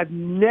tools that I've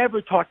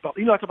never talked about.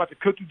 I talk about the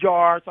cookie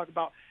jar, I talk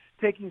about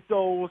taking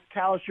souls,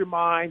 callous your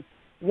mind,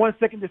 1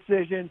 second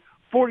decision,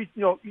 40%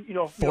 rule.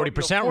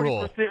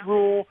 40%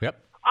 rule.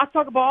 Yep. I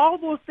talk about all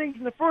those things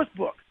in the first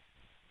book.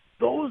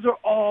 Those are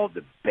all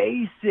the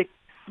basic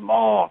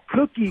small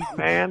cookies,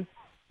 man.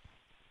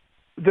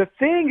 The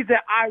things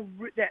that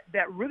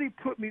that really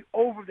put me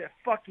over the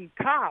fucking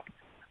top,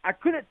 I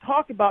couldn't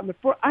talk about in the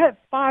first. I had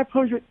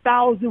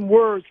 500,000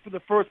 words for the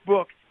first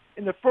book,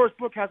 and the first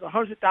book has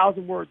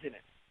 100,000 words in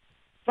it.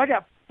 So I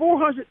got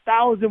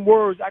 400,000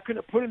 words I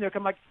couldn't put in there. 'Cause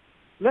I'm like,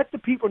 let the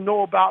people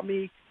know about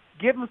me.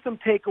 Give them some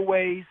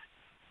takeaways.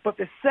 But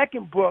the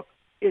second book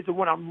is the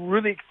one I'm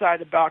really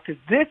excited about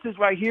because this is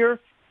right here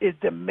is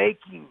the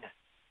making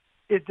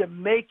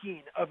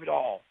of it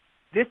all.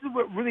 This is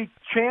what really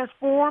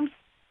transforms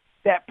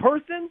that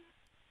person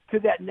to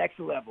that next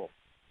level.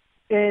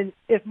 And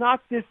it's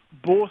not this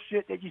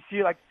bullshit that you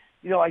see like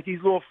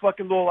these little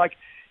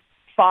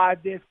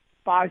 5 this,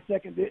 5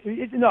 second.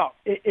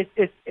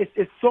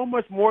 It's so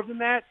much more than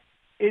that.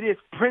 It is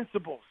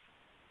principles.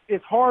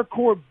 It's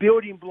hardcore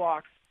building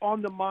blocks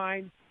on the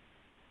mind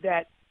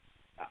that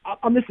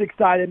I'm just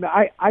excited, man.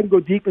 I can go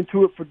deep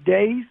into it for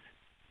days,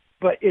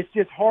 but it's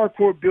just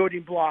hardcore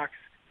building blocks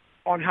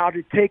on how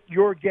to take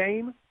your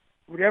game,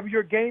 whatever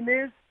your game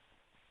is,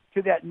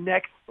 to that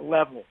next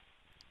level.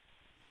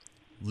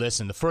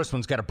 Listen, the first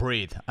one's got to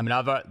breathe. I mean,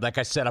 like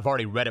I said, I've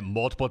already read it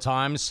multiple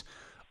times.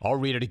 I'll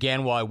read it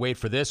again while I wait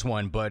for this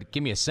one, but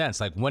give me a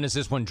sense. Like, when does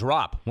this one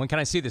drop? When can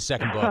I see the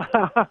second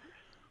book?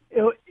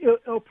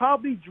 It'll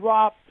probably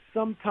drop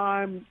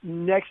sometime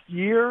next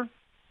year.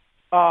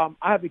 I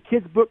have a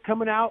kid's book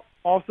coming out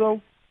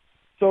also.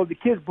 So the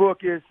kid's book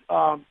is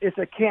it's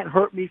a can't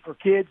hurt me for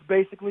kids,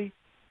 basically,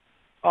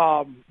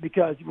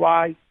 because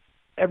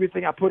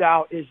everything I put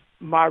out is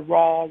my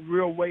raw,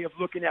 real way of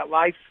looking at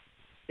life.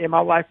 And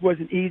my life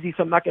wasn't easy,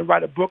 so I'm not going to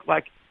write a book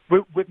like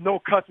with no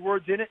cuss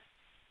words in it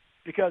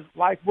because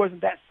life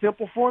wasn't that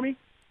simple for me.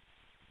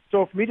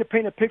 So for me to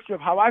paint a picture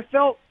of how I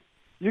felt,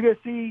 you're going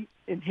to see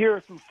and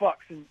hear some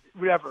fucks and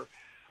whatever.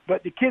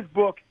 But the kid's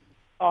book,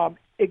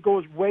 it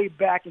goes way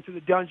back into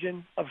the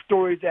dungeon of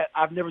stories that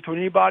I've never told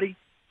anybody.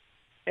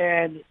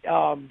 And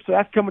so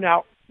that's coming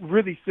out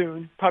really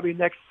soon, probably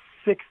next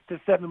 6 to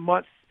 7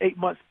 months, 8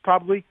 months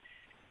probably.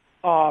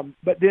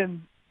 But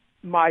then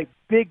my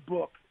big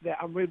book that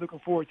I'm really looking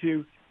forward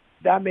to,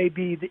 that may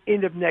be the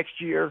end of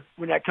next year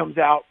when that comes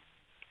out.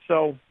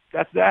 So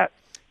that's that.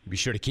 Be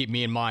sure to keep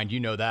me in mind. You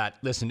know that.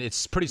 Listen,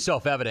 it's pretty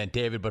self-evident,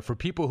 David, but for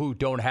people who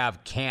don't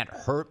have Can't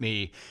Hurt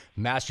Me,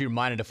 Master Your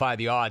Mind and Defy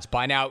the Odds,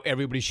 by now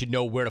everybody should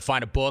know where to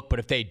find a book. But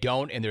if they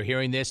don't and they're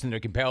hearing this and they're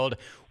compelled,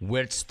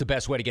 what's the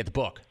best way to get the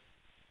book?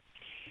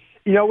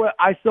 You know what?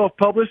 I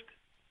self-published.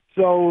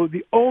 So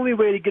the only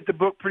way to get the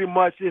book pretty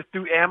much is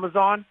through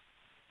Amazon.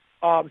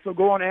 So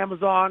go on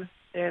Amazon,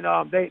 and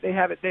they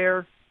have it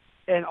there.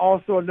 And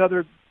also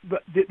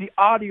the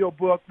audio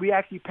book, we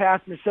actually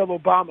passed Michelle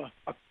Obama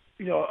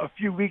a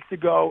few weeks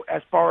ago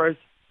as far as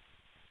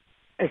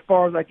like,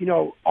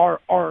 our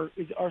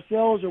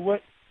sales or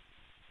what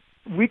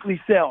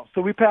weekly sales.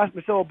 So we passed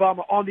Michelle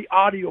Obama on the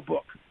audio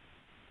book,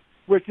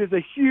 which is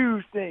a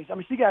huge thing. I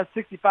mean, she got a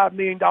 $65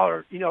 million,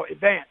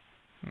 advance.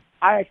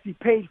 I actually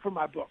paid for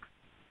my book.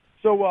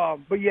 So,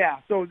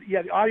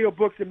 the audio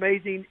book's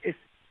amazing.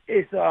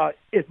 It's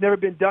never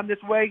been done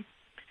this way.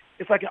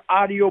 It's like an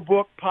audio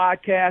book,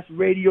 podcast,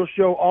 radio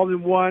show, all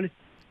in one.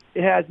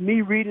 It has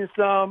me reading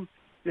some.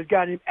 There's a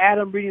guy named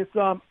Adam reading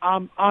some.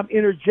 I'm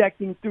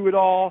interjecting through it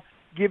all,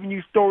 giving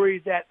you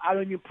stories that I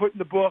don't even put in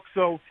the book.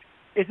 So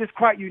it's just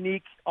quite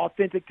unique,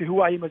 authentic to who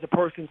I am as a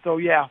person. So,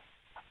 yeah,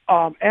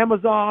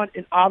 Amazon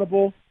and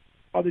Audible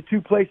are the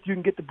two places you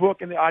can get the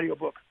book and the audio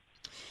book.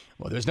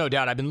 Well, there's no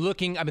doubt. I've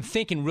been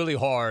thinking really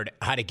hard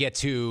how to get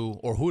to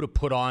or who to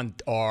put on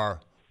our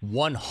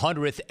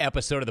 100th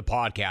episode of the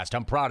podcast.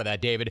 I'm proud of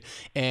that, David.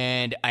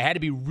 And I had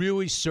to be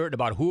really certain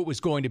about who it was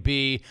going to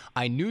be.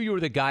 I knew you were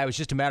the guy. It was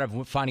just a matter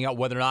of finding out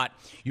whether or not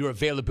your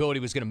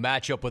availability was going to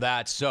match up with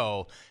that.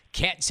 So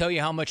can't tell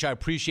you how much I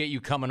appreciate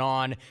you coming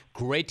on.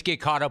 Great to get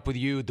caught up with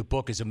you. The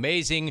book is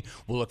amazing.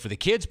 We'll look for the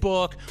kids'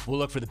 book. We'll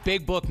look for the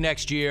big book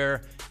next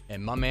year.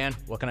 And my man,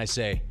 what can I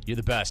say? You're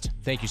the best.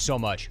 Thank you so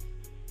much.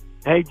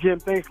 Hey, Jim,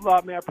 thanks a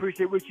lot, man. I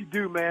appreciate what you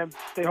do, man.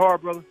 Stay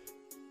hard, brother.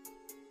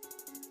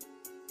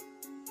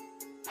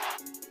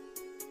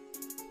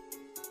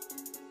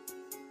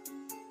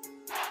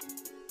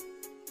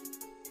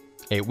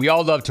 Hey, we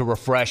all love to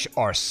refresh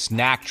our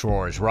snack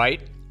drawers,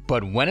 right?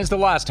 But when is the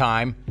last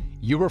time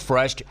you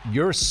refreshed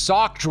your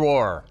sock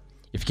drawer?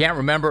 If you can't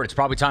remember, it's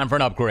probably time for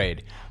an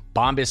upgrade.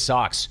 Bombas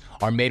socks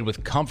are made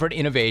with comfort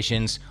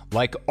innovations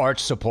like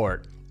arch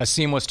support, a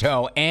seamless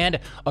toe,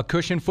 and a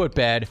cushioned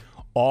footbed.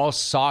 All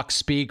socks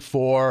speak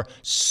for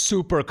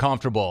super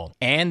comfortable.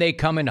 And they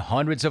come in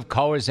hundreds of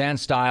colors and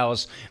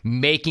styles,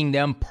 making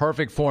them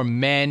perfect for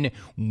men,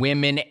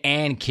 women,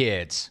 and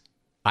kids.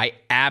 I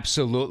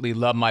absolutely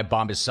love my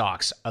Bombas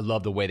socks. I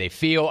love the way they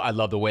feel, I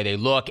love the way they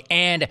look,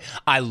 and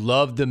I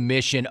love the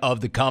mission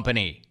of the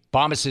company.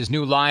 Bombas'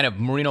 new line of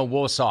merino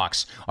wool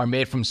socks are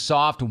made from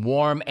soft,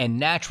 warm, and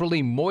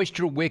naturally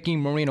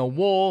moisture-wicking merino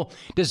wool,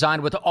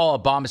 designed with all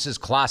of Bombas'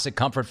 classic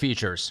comfort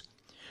features.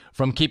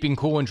 From keeping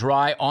cool and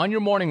dry on your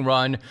morning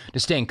run to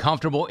staying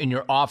comfortable in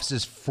your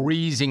office's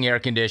freezing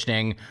air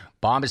conditioning,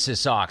 Bombas'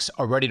 socks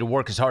are ready to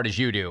work as hard as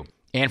you do.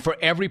 And for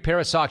every pair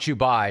of socks you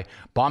buy,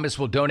 Bombas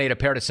will donate a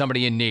pair to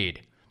somebody in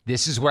need.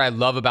 This is what I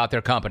love about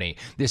their company.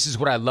 This is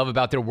what I love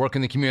about their work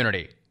in the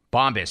community.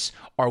 Bombas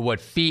are what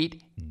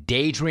feet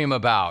daydream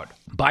about.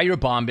 Buy your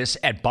Bombas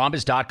at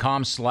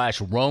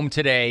bombas.com/Rome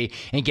today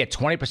and get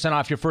 20%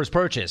 off your first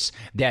purchase.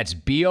 That's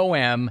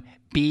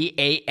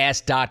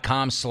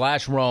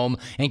BOMBAS.com/Rome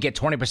and get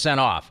 20%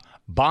 off.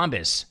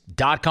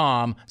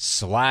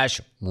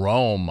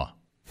 Bombas.com/Rome.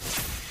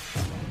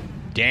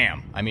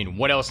 Damn, I mean,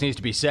 what else needs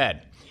to be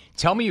said?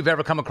 Tell me you've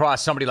ever come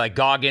across somebody like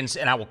Goggins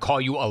and I will call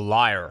you a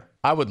liar.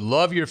 I would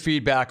love your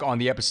feedback on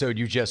the episode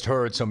you just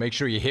heard, so make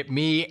sure you hit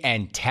me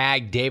and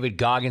tag David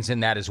Goggins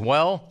in that as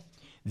well.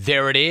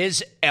 There it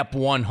is, EP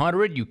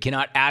 100. You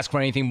cannot ask for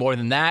anything more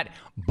than that,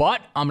 but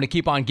I'm going to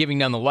keep on giving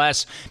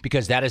nonetheless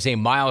because that is a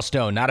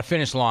milestone, not a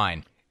finish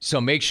line. So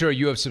make sure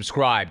you have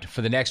subscribed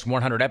for the next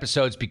 100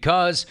 episodes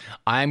because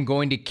I'm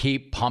going to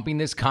keep pumping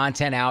this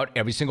content out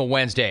every single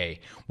Wednesday.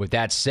 With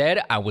that said,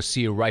 I will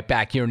see you right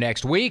back here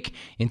next week.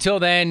 Until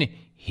then,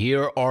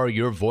 here are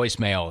your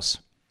voicemails.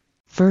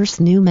 First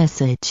new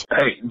message.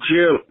 Hey,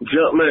 Jim,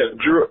 Jumpman,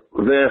 Drew,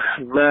 this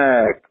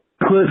back.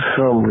 Put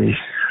some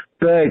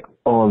respect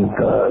on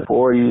the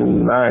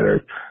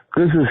 49ers.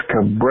 This is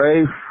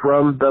Cabre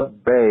from the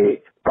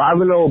Bay.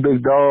 5-0,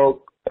 big dog.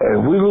 And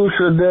if we lose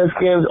to the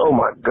Redskins, oh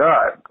my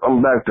God,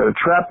 I'm back to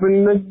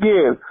trapping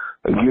again.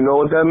 And you know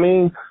what that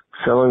means?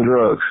 Selling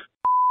drugs.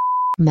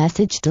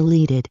 Message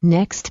deleted.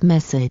 Next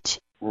message.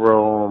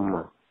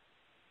 Rome.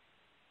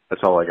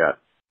 That's all I got.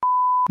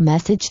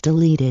 Message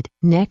deleted.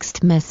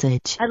 Next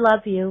message. I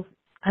love you.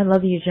 I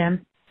love you,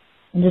 Jim.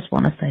 I just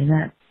want to say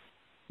that.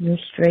 You're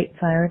straight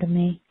fire to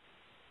me.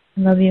 I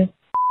love you.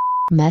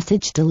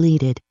 Message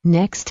deleted.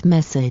 Next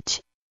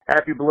message.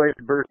 Happy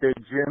belated birthday,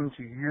 Jim,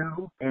 to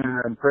you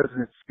and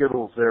President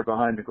Skittles there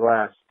behind the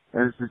glass.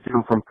 And this is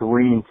Jim from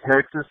Killeen,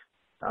 Texas.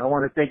 I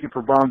want to thank you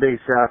for Bombay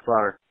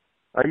Sapphire.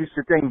 I used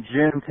to think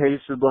gin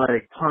tasted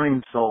like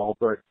pine sol,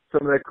 but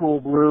some of that cool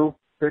blue,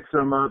 picked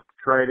some up,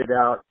 tried it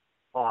out.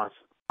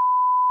 Awesome.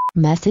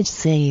 Message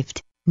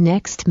saved.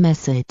 Next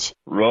message.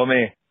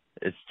 Romy,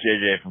 it's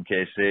JJ from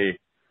KC.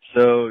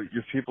 So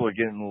your people are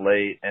getting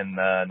late and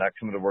not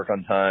coming to work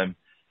on time.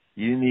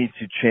 You need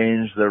to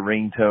change the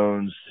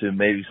ringtones to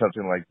maybe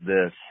something like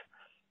this.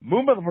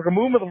 Move, motherfucker,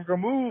 move, motherfucker,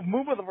 move,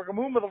 move, motherfucker,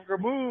 move, motherfucker,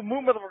 move,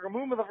 move, motherfucker,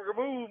 move, motherfucker,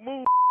 move,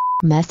 move.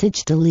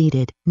 Message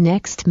deleted.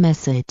 Next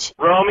message.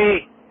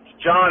 Romy,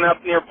 it's John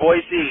up near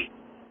Boise.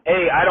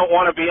 Hey, I don't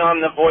want to be on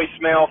the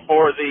voicemail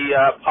for the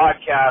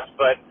podcast,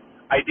 but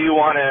I do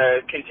want to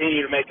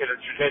continue to make it a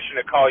tradition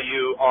to call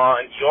you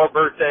on your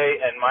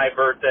birthday and my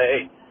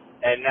birthday,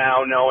 and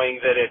now knowing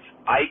that it's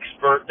Ike's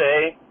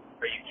birthday.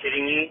 Are you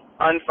kidding me?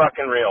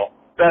 Unfucking real.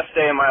 Best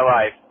day of my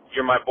life.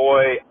 You're my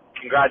boy.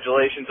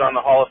 Congratulations on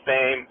the Hall of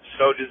Fame.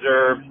 So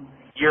deserved.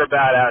 You're a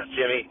badass,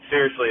 Jimmy.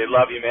 Seriously, I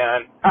love you,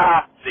 man.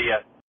 Ha! See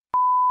ya.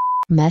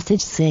 Message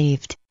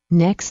saved.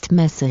 Next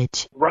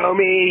message.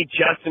 Romy,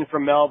 Justin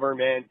from Melbourne,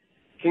 man.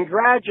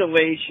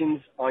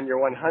 Congratulations on your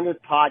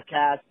 100th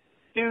podcast.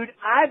 Dude,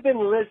 I've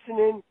been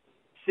listening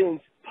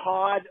since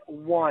pod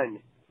 1.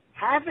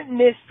 Haven't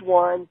missed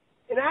one,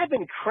 and I've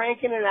been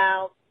cranking it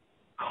out,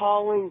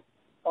 calling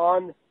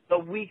on the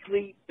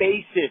weekly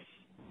basis.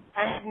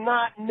 I have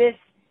not missed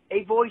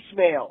a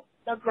voicemail.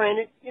 Now,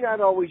 granted, you're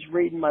not always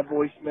reading my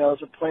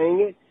voicemails or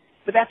playing it,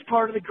 but that's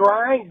part of the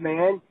grind,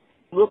 man.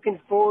 Looking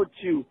forward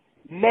to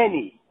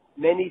many,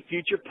 many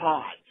future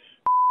pods.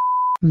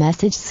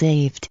 Message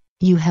saved.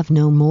 You have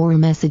no more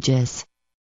messages.